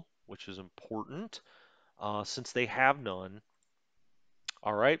oil, which is important, since they have none.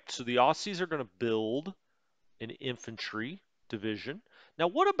 All right, so the Aussies are going to build an infantry division. Now,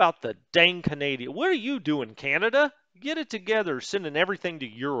 what about the dang Canadian? What are you doing, Canada? Get it together. Sending everything to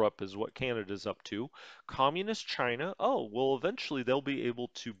Europe is what Canada's up to. Communist China. Oh, well, eventually they'll be able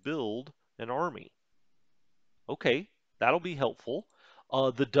to build an army. Okay, that'll be helpful.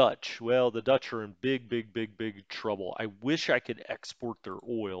 The Dutch. Well, the Dutch are in big, big, big, big trouble. I wish I could export their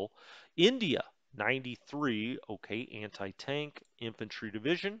oil. India, 93. Okay, anti-tank, infantry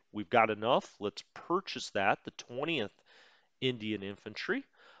division. We've got enough. Let's purchase that. The 20th Indian Infantry.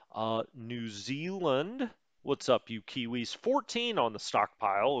 New Zealand. What's up, you Kiwis? 14 on the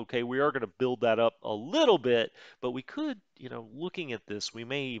stockpile. Okay, we are going to build that up a little bit, but we could, looking at this, we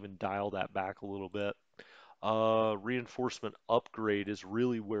may even dial that back a little bit. Reinforcement upgrade is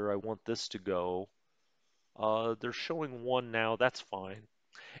really where I want this to go. They're showing one now. That's fine.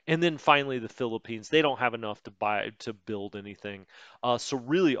 And then finally, the Philippines. They don't have enough to build anything. So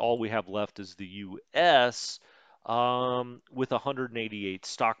really, all we have left is the U.S. With 188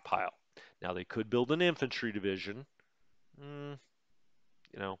 stockpile. Now they could build an infantry division. Mm,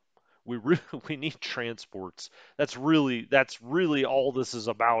 you know, we really we need transports. That's really all this is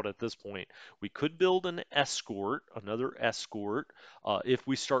about at this point. We could build an escort, another escort, if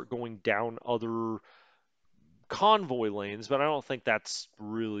we start going down other convoy lanes, but I don't think that's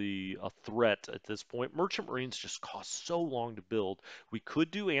really a threat at this point. Merchant Marines just cost so long to build. We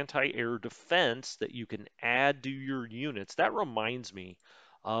could do anti-air defense that you can add to your units. That reminds me,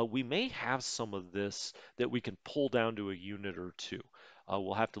 we may have some of this that we can pull down to a unit or two.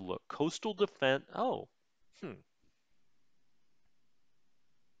 We'll have to look. Coastal defense. Oh, hmm.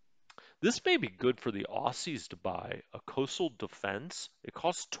 This may be good for the Aussies to buy. A coastal defense. It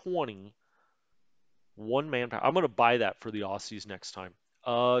costs 20. One manpower. I'm going to buy that for the Aussies next time.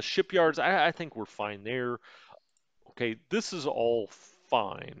 Shipyards, I think we're fine there. Okay, this is all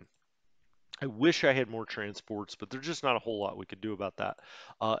fine. I wish I had more transports, but there's just not a whole lot we could do about that.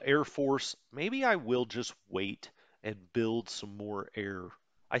 Air Force, maybe I will just wait and build some more air.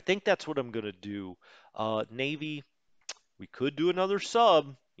 I think that's what I'm going to do. Navy, we could do another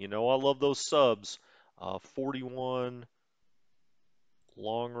sub. You know, I love those subs. 41.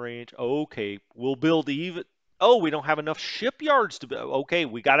 Long range. Okay, we'll build even. Oh, we don't have enough shipyards to build. Okay,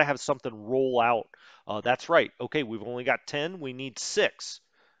 we got to have something roll out. That's right. Okay, we've only got 10. We need 6.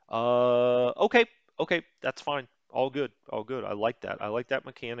 Okay, okay, that's fine. All good, all good. I like that. I like that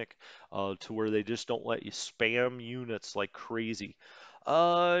mechanic to where they just don't let you spam units like crazy.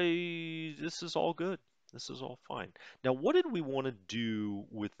 This is all good. This is all fine. Now, what did we want to do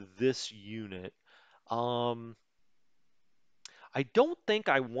with this unit? Um, I don't think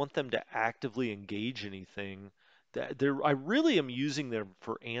I want them to actively engage anything. I really am using them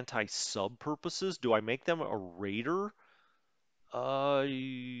for anti-sub purposes. Do I make them a raider?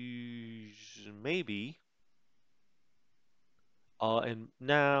 Maybe. And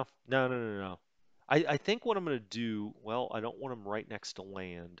no, no, no, no, no. I think what I'm going to do, well, I don't want them right next to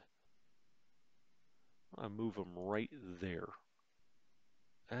land. I move them right there.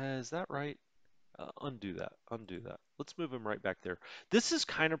 Is that right? Undo that. Undo that. Let's move him right back there. This is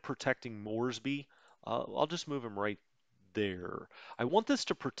kind of protecting Moresby. I'll just move him right there. I want this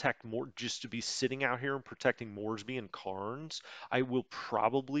to protect more, just to be sitting out here and protecting Moresby and Carnes. I will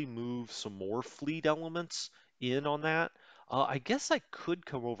probably move some more fleet elements in on that. I guess I could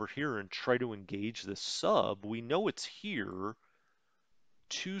come over here and try to engage this sub. We know it's here.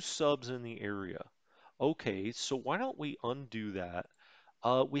 2 subs in the area. Okay, so why don't we undo that?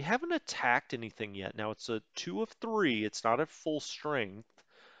 We haven't attacked anything yet. Now it's a 2 of 3. It's not at full strength.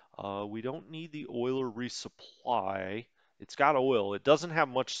 We don't need the oil or resupply. It's got oil. It doesn't have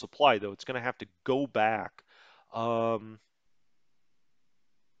much supply though. It's going to have to go back. Um,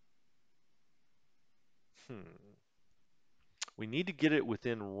 hmm. We need to get it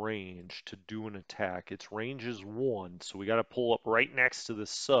within range to do an attack. Its range is 1, so we got to pull up right next to the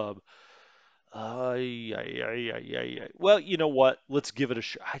sub. Well, you know what? Let's give it a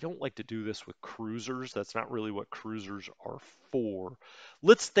shot. I don't like to do this with cruisers. That's not really what cruisers are for.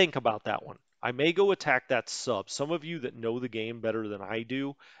 Let's think about that one. I may go attack that sub. Some of you that know the game better than I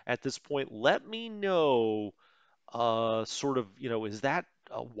do at this point, let me know. Sort of, is that?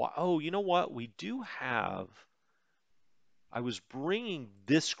 Oh, you know what? We do have. I was bringing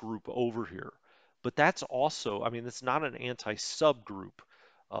this group over here, but that's also, I mean, it's not an anti-sub group.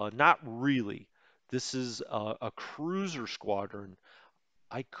 Not really. This is a cruiser squadron.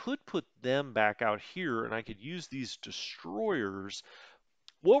 I could put them back out here and I could use these destroyers.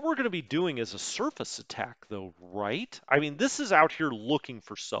 What we're going to be doing is a surface attack, though, right? I mean, this is out here looking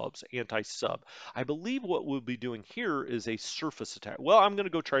for subs, anti-sub. I believe what we'll be doing here is a surface attack. Well, I'm going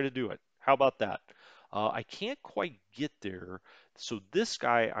to go try to do it. How about that? I can't quite get there, so this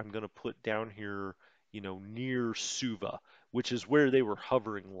guy I'm going to put down here, near Suva, which is where they were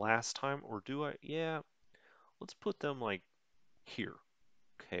hovering last time. Or do I? Yeah, let's put them like here.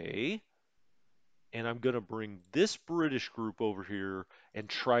 Okay. And I'm going to bring this British group over here and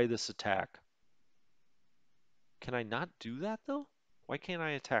try this attack. Can I not do that though? Why can't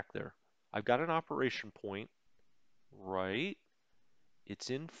I attack there? I've got an operation point, right? It's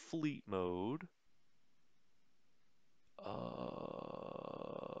in fleet mode.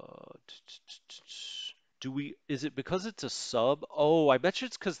 Is it because it's a sub? Oh, I bet you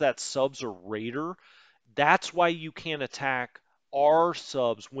it's because that sub's a raider. That's why you can't attack our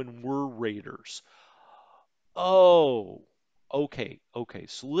subs when we're raiders. Oh, okay, okay.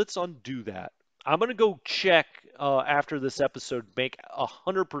 So let's undo that. I'm gonna go check after this episode, make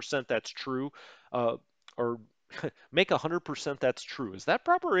 100% that's true, uh, or Make 100% that's true. Is that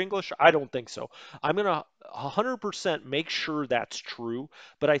proper English? I don't think so. I'm going to 100% make sure that's true,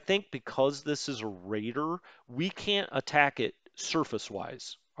 but I think because this is a raider, we can't attack it surface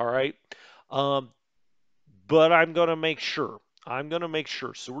wise. All right. Um, but I'm going to make sure. I'm going to make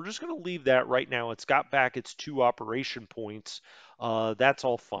sure. So we're just going to leave that right now. It's got back its 2 operation points. That's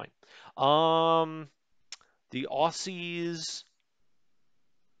all fine. Um, the Aussies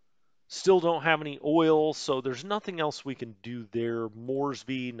still don't have any oil, so there's nothing else we can do there.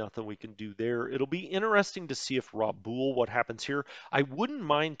 Moresby, nothing we can do there. It'll be interesting to see if Rabul, what happens here. I wouldn't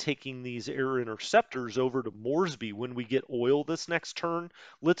mind taking these air interceptors over to Moresby when we get oil this next turn.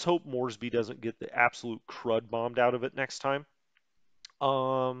 Let's hope Moresby doesn't get the absolute crud bombed out of it next time.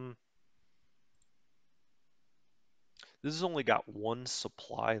 Um, This has only got one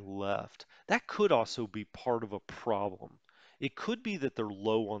supply left. That could also be part of a problem. It could be that they're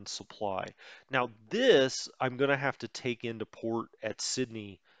low on supply. Now, this I'm going to have to take into port at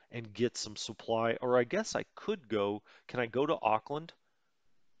Sydney and get some supply, or I guess I could go. Can I go to Auckland?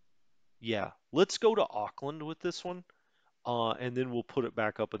 Yeah, let's go to Auckland with this one, and then we'll put it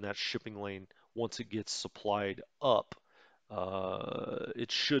back up in that shipping lane once it gets supplied up.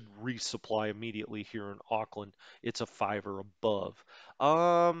 It should resupply immediately here in Auckland. It's a 5 or above.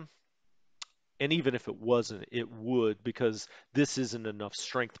 Um, and even if it wasn't, it would because this isn't enough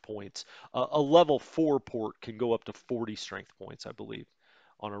strength points. A level 4 port can go up to 40 strength points, I believe,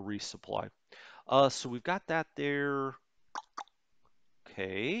 on a resupply. So we've got that there.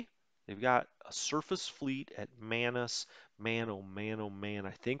 Okay. They've got a surface fleet at Manus. Man, oh man, oh man.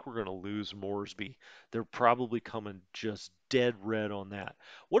 I think we're going to lose Moresby. They're probably coming just dead red on that.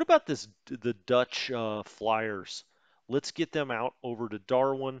 What about the Dutch flyers? Let's get them out over to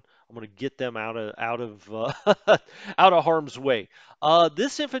Darwin. I'm going to get them out of harm's way.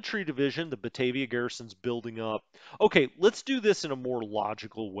 This infantry division, the Batavia garrison's building up. Okay, let's do this in a more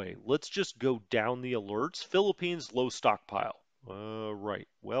logical way. Let's just go down the alerts. Philippines low stockpile. Right.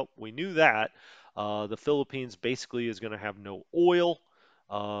 Well, we knew that. The Philippines basically is going to have no oil.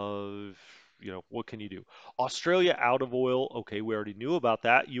 Uh, what can you do? Australia out of oil. Okay, we already knew about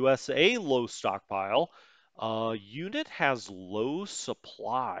that. USA low stockpile. Unit has low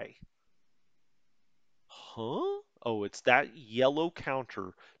supply. Huh? Oh, it's that yellow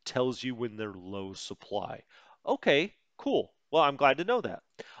counter tells you when they're low supply. Okay, cool. Well, I'm glad to know that.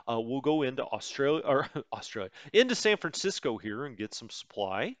 We'll go into Australia or Australia into San Francisco here and get some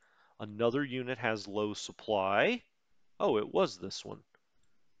supply. Another unit has low supply. Oh, it was this one.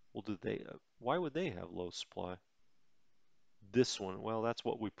 Well, why would they have low supply? This one. Well, that's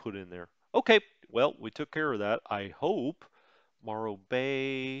what we put in there. Okay. Well, we took care of that. I hope. Morro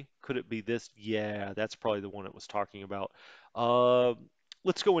Bay. Could it be this? Yeah, that's probably the one it was talking about. Uh,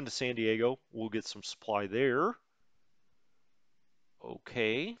 let's go into San Diego. We'll get some supply there.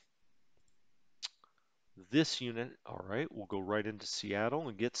 Okay. This unit, all right, we'll go right into Seattle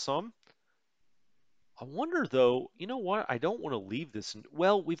and get some. I wonder though, you know what? I don't want to leave this.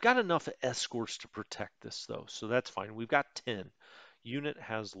 Well, we've got enough escorts to protect this though, so that's fine. We've got 10. Unit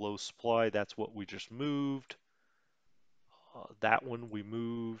has low supply. That's what we just moved. That one we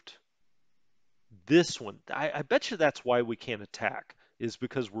moved. This one, I bet you that's why we can't attack, is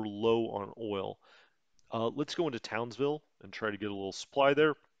because we're low on oil. Let's go into Townsville and try to get a little supply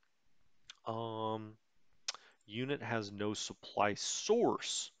there. Um, Unit has no supply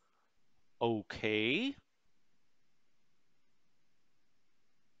source. Okay.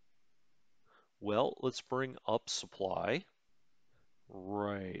 Well, let's bring up supply.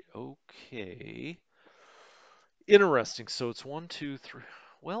 Right. Okay. Interesting. So it's one, two, three.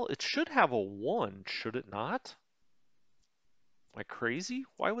 Well, it should have a one, should it not? Am I crazy?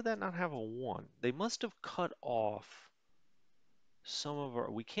 Why would that not have a one? They must have cut off some of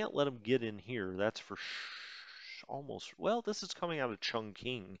our. We can't let them get in here. That's for almost. Well, this is coming out of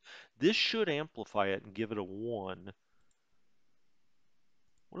Chungking. This should amplify it and give it a one.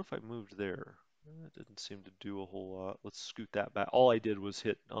 What if I moved there? That didn't seem to do a whole lot. Let's scoot that back. All I did was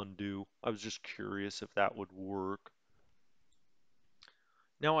hit undo. I was just curious if that would work.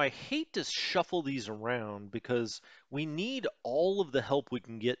 Now, I hate to shuffle these around because we need all of the help we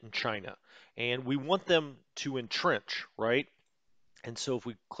can get in China, and we want them to entrench, right? And so if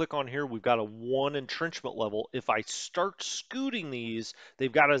we click on here, we've got a 1 entrenchment level. If I start scooting these,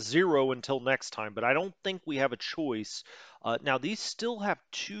 they've got a 0 until next time, but I don't think we have a choice. Now, these still have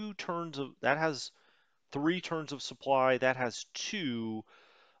 2 turns of, that has 3 turns of supply, that has 2.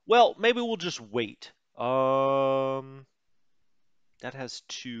 Well, maybe we'll just wait. That has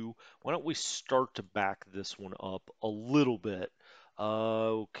 2. Why don't we start to back this one up a little bit?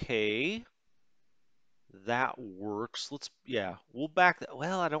 Okay. That works. Yeah, we'll back that.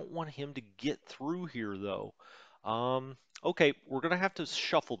 Well, I don't want him to get through here though. Okay, we're gonna have to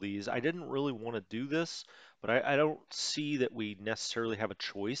shuffle these. I didn't really want to do this, but I don't see that we necessarily have a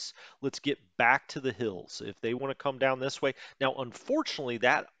choice. Let's get back to the hills. If they want to come down this way. Now, unfortunately,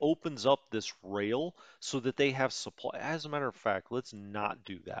 that opens up this rail so that they have supply. As a matter of fact, let's not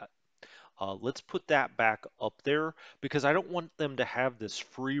do that. Let's put that back up there because I don't want them to have this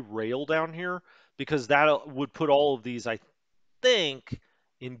free rail down here because that would put all of these, I think,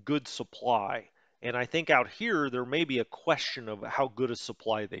 in good supply. And I think out here there may be a question of how good a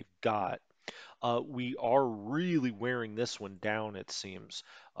supply they've got. We are really wearing this one down, it seems.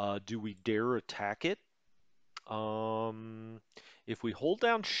 Do we dare attack it? Um, if we hold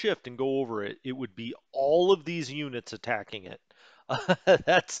down shift and go over it, it would be all of these units attacking it.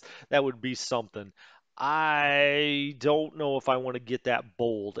 That's that would be something. I don't know if I want to get that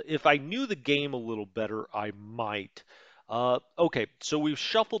bold. If I knew the game a little better, I might. Okay, so we've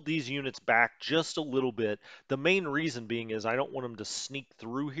shuffled these units back just a little bit. The main reason being is I don't want them to sneak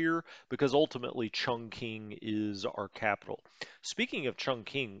through here because ultimately Chungking is our capital. Speaking of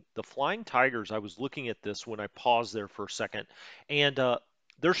Chungking, the Flying Tigers, I was looking at this when I paused there for a second, and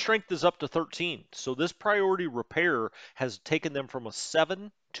their strength is up to 13. So this priority repair has taken them from a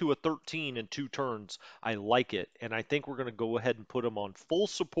 7 to a 13 in 2 turns. I like it, and I think we're going to go ahead and put them on full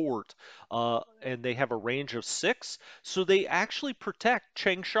support. And they have a range of 6, so they actually protect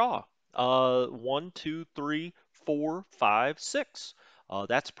Changsha. 1, 2, 3, 4, 5, 6.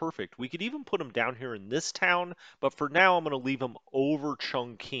 That's perfect. We could even put them down here in this town, but for now I'm going to leave them over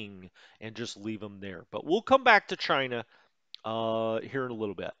Chungking and just leave them there. But we'll come back to China here in a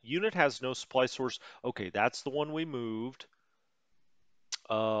little bit. Unit has no supply source. Okay, that's the one we moved.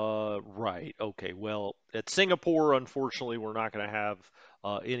 Right. Okay. Well, at Singapore, unfortunately, we're not going to have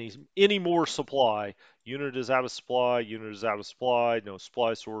any more supply. Unit is out of supply. Unit is out of supply. No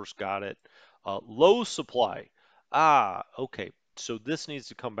supply source. Got it. Low supply. Ah, okay. So this needs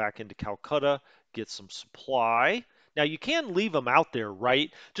to come back into Calcutta, get some supply. Now you can leave them out there, right?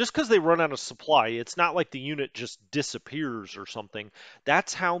 Just because they run out of supply, it's not like the unit just disappears or something.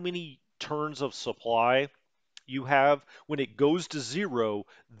 That's how many turns of supply you have. When it goes to 0,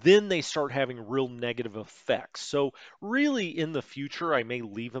 then they start having real negative effects. So really in the future, I may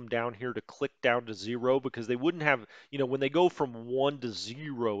leave them down here to click down to 0 because they wouldn't have, when they go from 1 to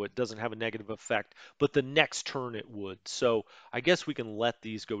 0, it doesn't have a negative effect, but the next turn it would. So I guess we can let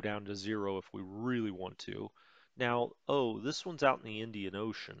these go down to 0 if we really want to. Now, oh, this one's out in the Indian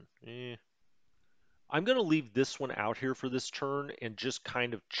Ocean. I'm going to leave this one out here for this turn and just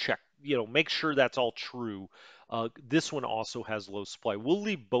kind of check, make sure that's all true. This one also has low supply. We'll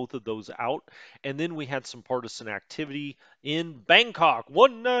leave both of those out. And then we had some partisan activity in Bangkok.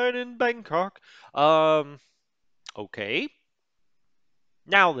 One night in Bangkok. Okay.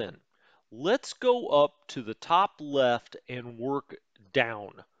 Now then, let's go up to the top left and work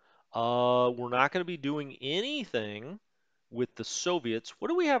down. We're not going to be doing anything with the Soviets. What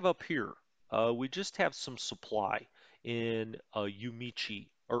do we have up here? We just have some supply in Umichi,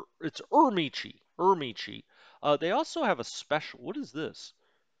 or it's Urmichi. Urmichi. They also have a special. What is this?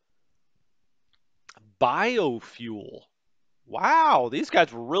 Biofuel. Wow, these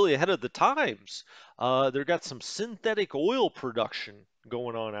guys were really ahead of the times. They've got some synthetic oil production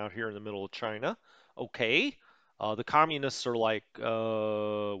going on out here in the middle of China. Okay. The communists are like,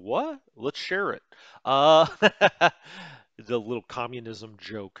 what? Let's share it. Uh, the little communism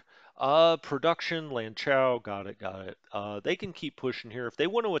joke. Production, Lanchao, got it, got it. They can keep pushing here. If they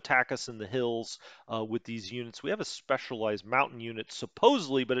want to attack us in the hills with these units, we have a specialized mountain unit,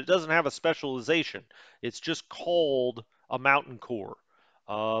 supposedly, but it doesn't have a specialization. It's just called a mountain core.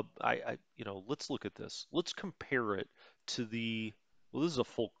 Let's look at this. Let's compare it to well, this is a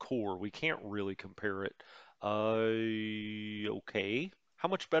full core. We can't really compare it. Okay. How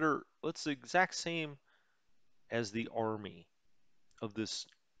much better? It's the exact same as the army of this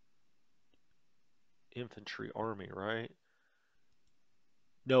infantry army, right?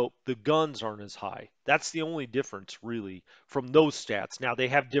 No, the guns aren't as high. That's the only difference, really, from those stats. Now they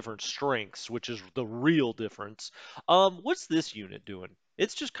have different strengths, which is the real difference. What's this unit doing?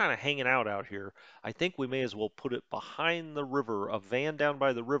 It's just kind of hanging out here. I think we may as well put it behind the river, a van down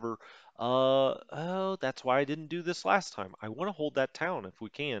by the river. Oh, that's why I didn't do this last time. I want to hold that town if we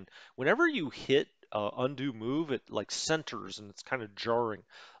can. Whenever you hit undo move, it like centers and it's kind of jarring.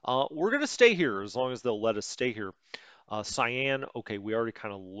 We're gonna stay here as long as they'll let us stay here. Cyan, okay, we already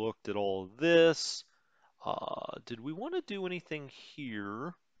kind of looked at all of this. Did we want to do anything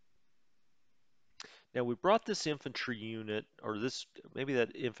here? Now we brought this infantry unit, or maybe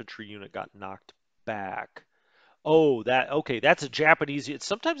that infantry unit got knocked back. Oh, okay. That's a Japanese.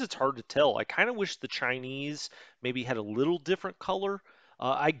 Sometimes it's hard to tell. I kind of wish the Chinese maybe had a little different color.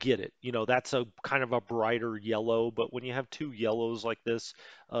 I get it. That's a kind of a brighter yellow, but when you have two yellows like this,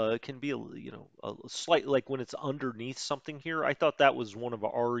 it can be a slight like when it's underneath something here. I thought that was one of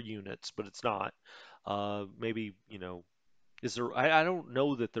our units, but it's not. Maybe, is there? I don't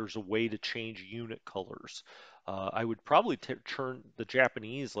know that there's a way to change unit colors. I would probably turn the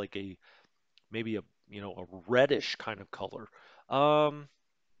Japanese like a maybe a reddish kind of color. Um,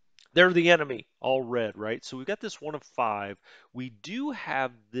 they're the enemy, all red, right? So we've got this one of five. We do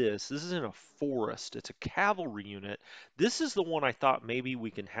have this. This is in a forest. It's a cavalry unit. This is the one I thought maybe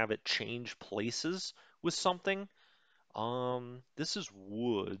we can have it change places with something. This is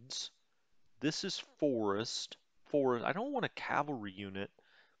woods. This is forest. Forest. I don't want a cavalry unit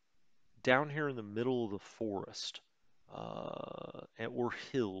down here in the middle of the forest, or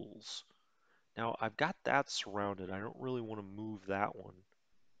hills. Now I've got that surrounded. I don't really want to move that one.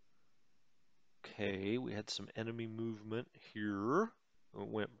 Okay, we had some enemy movement here. It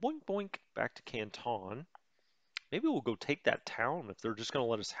went boink boink back to Canton. Maybe we'll go take that town if they're just going to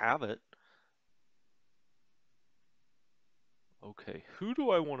let us have it. Okay, who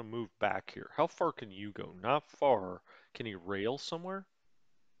do I want to move back here? How far can you go? Not far. Can he rail somewhere?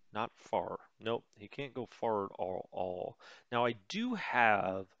 Not far. Nope, he can't go far at all. Now I do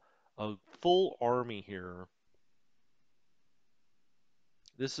have a full army here.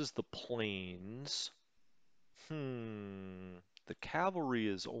 This is the plains. The cavalry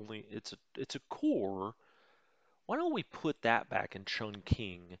is only it's a core. Why don't we put that back in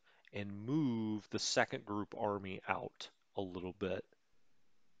Chungking and move the second group army out a little bit?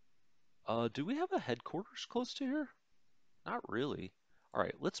 Do we have a headquarters close to here? Not really. All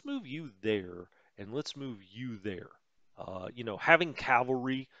right, let's move you there and let's move you there. Having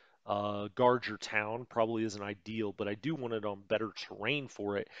cavalry guard your town probably isn't ideal, but I do want it on better terrain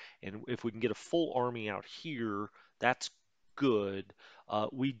for it. And if we can get a full army out here, that's good.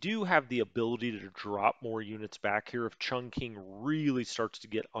 We do have the ability to drop more units back here if Chungking really starts to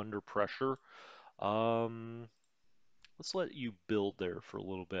get under pressure. Um, let's let you build there for a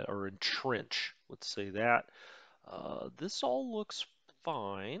little bit, or entrench. Let's say that. This all looks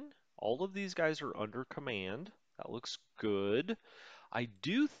fine. All of these guys are under command. That looks good. I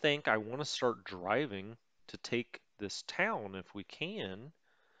do think I want to start driving to take this town if we can.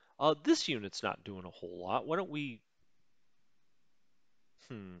 This unit's not doing a whole lot. Why don't we...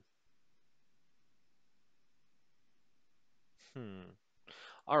 Hmm, hmm.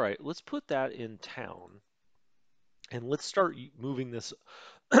 All right, let's put that in town. And let's start moving this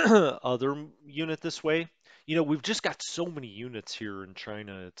other unit this way. We've just got so many units here in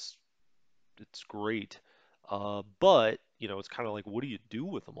China. It's great. But it's kind of like, what do you do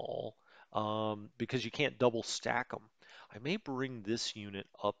with them all? Because you can't double stack them. I may bring this unit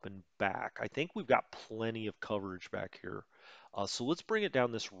up and back. I think we've got plenty of coverage back here. So let's bring it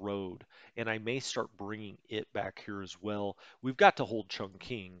down this road, and I may start bringing it back here as well. We've got to hold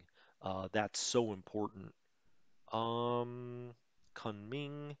Chungking. That's so important. Um,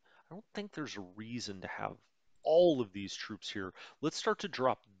 Kunming. I don't think there's a reason to have all of these troops here. Let's start to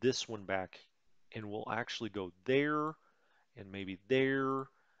drop this one back, and we'll actually go there and maybe there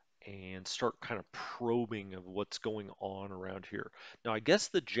and start kind of probing of what's going on around here. Now, I guess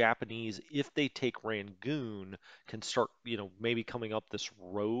the Japanese, if they take Rangoon, can start, maybe coming up this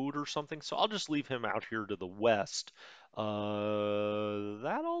road or something. So I'll just leave him out here to the west.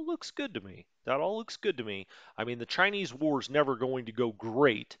 That all looks good to me. That all looks good to me. I mean, the Chinese war is never going to go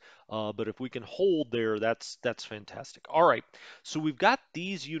great, but if we can hold there, that's fantastic. All right, so we've got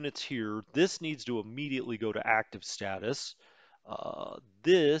these units here. This needs to immediately go to active status.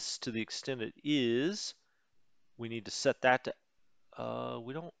 This, to the extent it is, we need to set that to,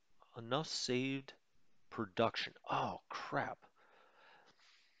 we don't, enough saved production. Oh, crap.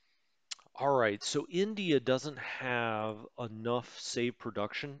 All right, so India doesn't have enough saved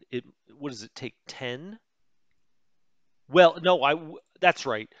production. What does it take, 10? Well, no, that's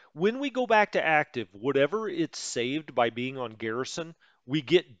right. When we go back to active, whatever it's saved by being on garrison, we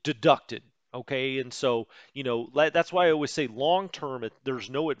get deducted. Okay, and so that's why I always say long term there's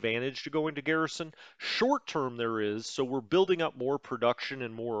no advantage to going to garrison. Short term there is, so we're building up more production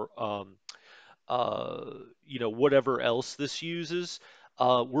and more uh, whatever else this uses.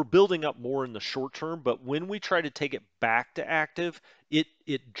 We're building up more in the short term, but when we try to take it back to active,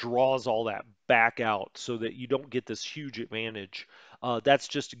 it draws all that back out so that you don't get this huge advantage. That's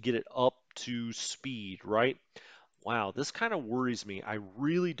just to get it up to speed, right? Wow, this kind of worries me. I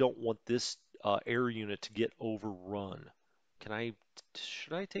really don't want this air unit to get overrun. Can I,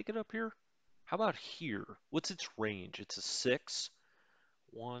 should I take it up here? How about here? What's its range? It's a 6.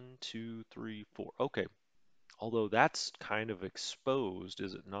 1, 2, 3, 4. Okay. Although that's kind of exposed,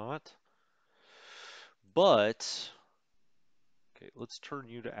 is it not? But, okay, let's turn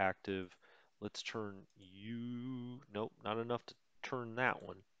you to active. Let's turn you, nope, not enough to turn that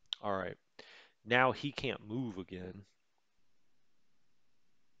one. All right. Now he can't move again.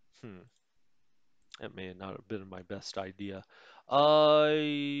 Hmm. That may not have been my best idea.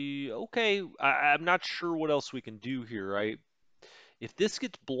 Okay. I'm not sure what else we can do here. If this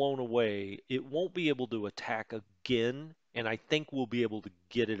gets blown away, it won't be able to attack again, and I think we'll be able to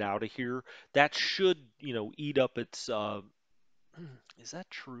get it out of here. That should, eat up its. Is that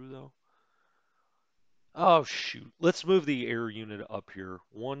true though? Oh shoot. Let's move the air unit up here.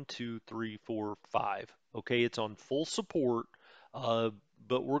 One, two, three, four, five. Okay, it's on full support, uh,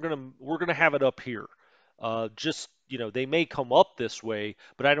 but we're gonna have it up here. Just they may come up this way,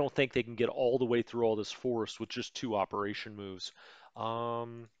 but I don't think they can get all the way through all this forest with just 2 operation moves.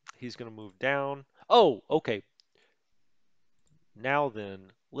 He's gonna move down. Oh, okay. Now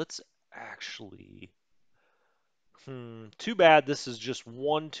then, let's actually. Too bad this is just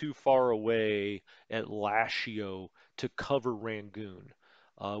one too far away at Lashio to cover Rangoon.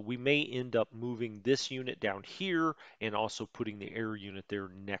 We may end up moving this unit down here and also putting the air unit there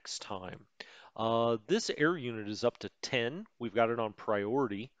next time. This air unit is up to 10. We've got it on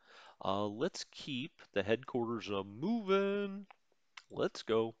priority. Let's keep the headquarters moving. Let's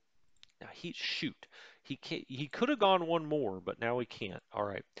go. Now shoot, he could have gone one more, but now he can't. All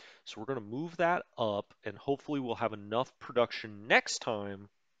right, so we're gonna move that up, and hopefully we'll have enough production next time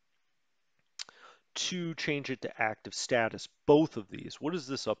to change it to active status. Both of these. What is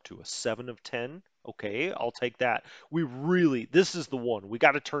this up to? A 7 of 10? Okay, I'll take that. This is the one. We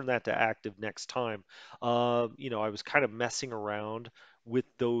got to turn that to active next time. I was kind of messing around with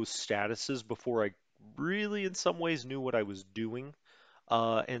those statuses before I really, in some ways, knew what I was doing.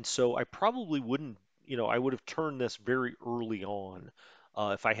 And so I probably wouldn't, I would have turned this very early on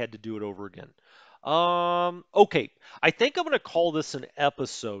if I had to do it over again. Okay, I think I'm going to call this an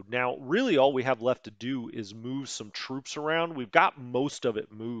episode. Now, really, all we have left to do is move some troops around. We've got most of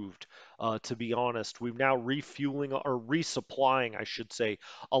it moved, to be honest. We've now refueling or resupplying, I should say,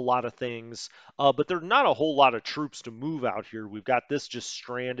 a lot of things. But there's not a whole lot of troops to move out here. We've got this just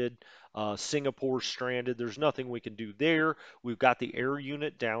stranded, Singapore stranded. There's nothing we can do there. We've got the air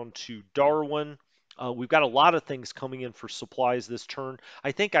unit down to Darwin. We've got a lot of things coming in for supplies this turn.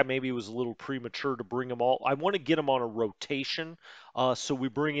 I think I maybe was a little premature to bring them all. I want to get them on a rotation. So we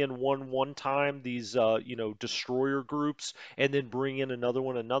bring in one time, these destroyer groups, and then bring in another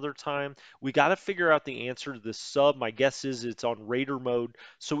one another time. We got to figure out the answer to this sub. My guess is it's on raider mode.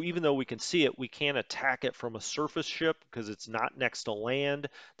 So even though we can see it, we can't attack it from a surface ship because it's not next to land.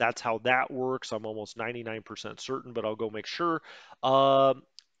 That's how that works. I'm almost 99% certain, but I'll go make sure. Um,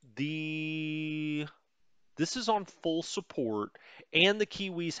 the this is on full support, and the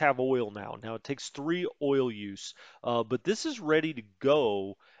Kiwis have oil now. Now it takes 3 oil use, but this is ready to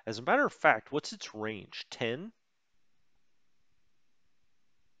go. As a matter of fact, what's its range? 10?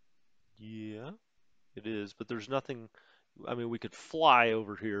 Yeah, it is, but there's nothing. I mean, we could fly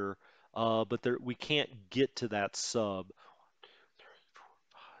over here, but we can't get to that sub.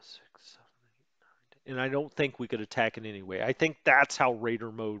 5, 6, 7, 8, 9, 10. And I don't think we could attack it anyway. I think that's how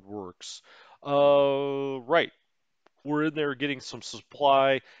Raider mode works. Right. We're in there getting some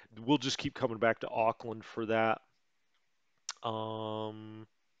supply. We'll just keep coming back to Auckland for that. Um,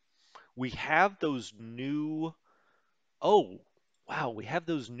 we have those new. Oh, wow, we have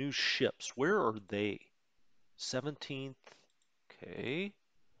those new ships. Where are they? 17th. Okay.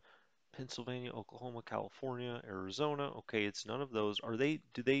 Pennsylvania, Oklahoma, California, Arizona. Okay, it's none of those.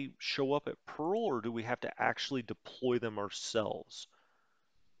 Do they show up at Pearl or do we have to actually deploy them ourselves?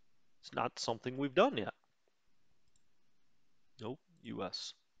 It's not something we've done yet. Nope,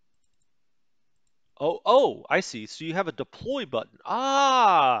 US. Oh, I see. So you have a deploy button.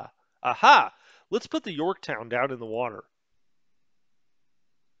 Aha. Let's put the Yorktown down in the water.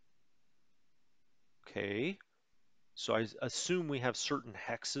 Okay. So I assume we have certain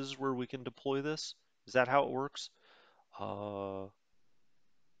hexes where we can deploy this. Is that how it works? Uh,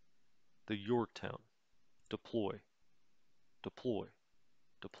 the Yorktown. Deploy. Deploy.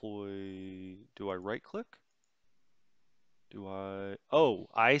 Deploy. Do I right click? Do I? Oh,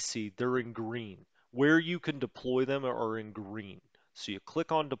 I see. They're in green. Where you can deploy them are in green. So you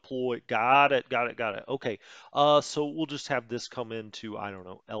click on deploy. Got it. Got it. Got it. Okay. So we'll just have this come into, I don't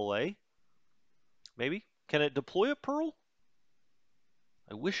know, LA, maybe? Can it deploy a Pearl?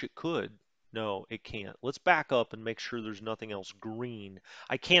 I wish it could. No, it can't. Let's back up and make sure there's nothing else green.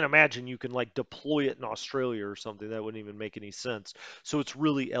 I can't imagine you can like deploy it in Australia or something. That wouldn't even make any sense. So it's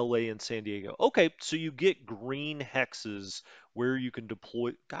really LA and San Diego. Okay, so you get green hexes where you can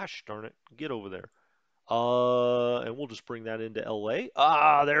deploy. Gosh darn it, get over there. And we'll just bring that into LA.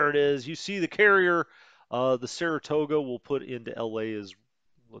 Ah, there it is. You see the carrier, the Saratoga we'll put into LA as,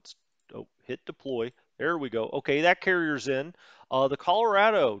 let's, oh, hit deploy. There we go. Okay, that carrier's in. The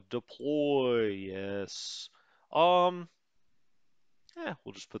Colorado, deploy, yes. Um, yeah,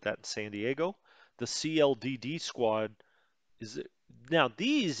 we'll just put that in San Diego. The CLDD squad, is it, now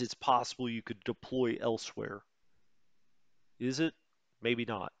these it's possible you could deploy elsewhere. Is it? Maybe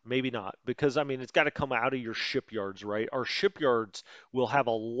not. Maybe not. Because, I mean, it's got to come out of your shipyards, right? Our shipyards will have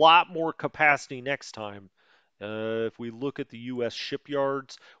a lot more capacity next time. If we look at the U.S.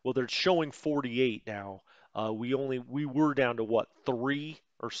 shipyards, well, they're showing 48 now. We were down to what, 3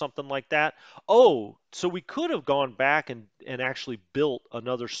 or something like that. Oh, so we could have gone back and actually built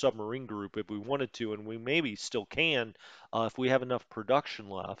another submarine group if we wanted to, and we maybe still can if we have enough production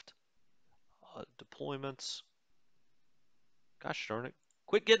left. Deployments. Gosh darn it.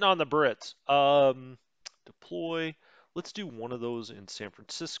 Quit getting on the Brits. Deploy. Let's do one of those in San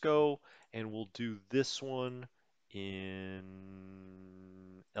Francisco, and we'll do this one in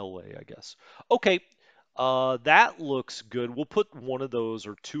LA, I guess. Okay, that looks good. We'll put one of those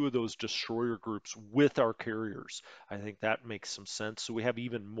or two of those destroyer groups with our carriers. I think that makes some sense. So we have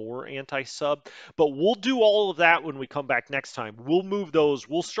even more anti-sub. But we'll do all of that when we come back next time. We'll move those.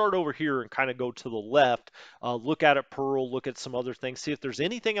 We'll start over here and kind of go to the left, look at it, Pearl, look at some other things, see if there's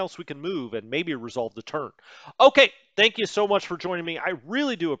anything else we can move and maybe resolve the turn. Okay, thank you so much for joining me. I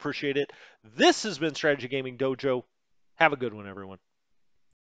really do appreciate it. This has been Strategy Gaming Dojo. Have a good one, everyone.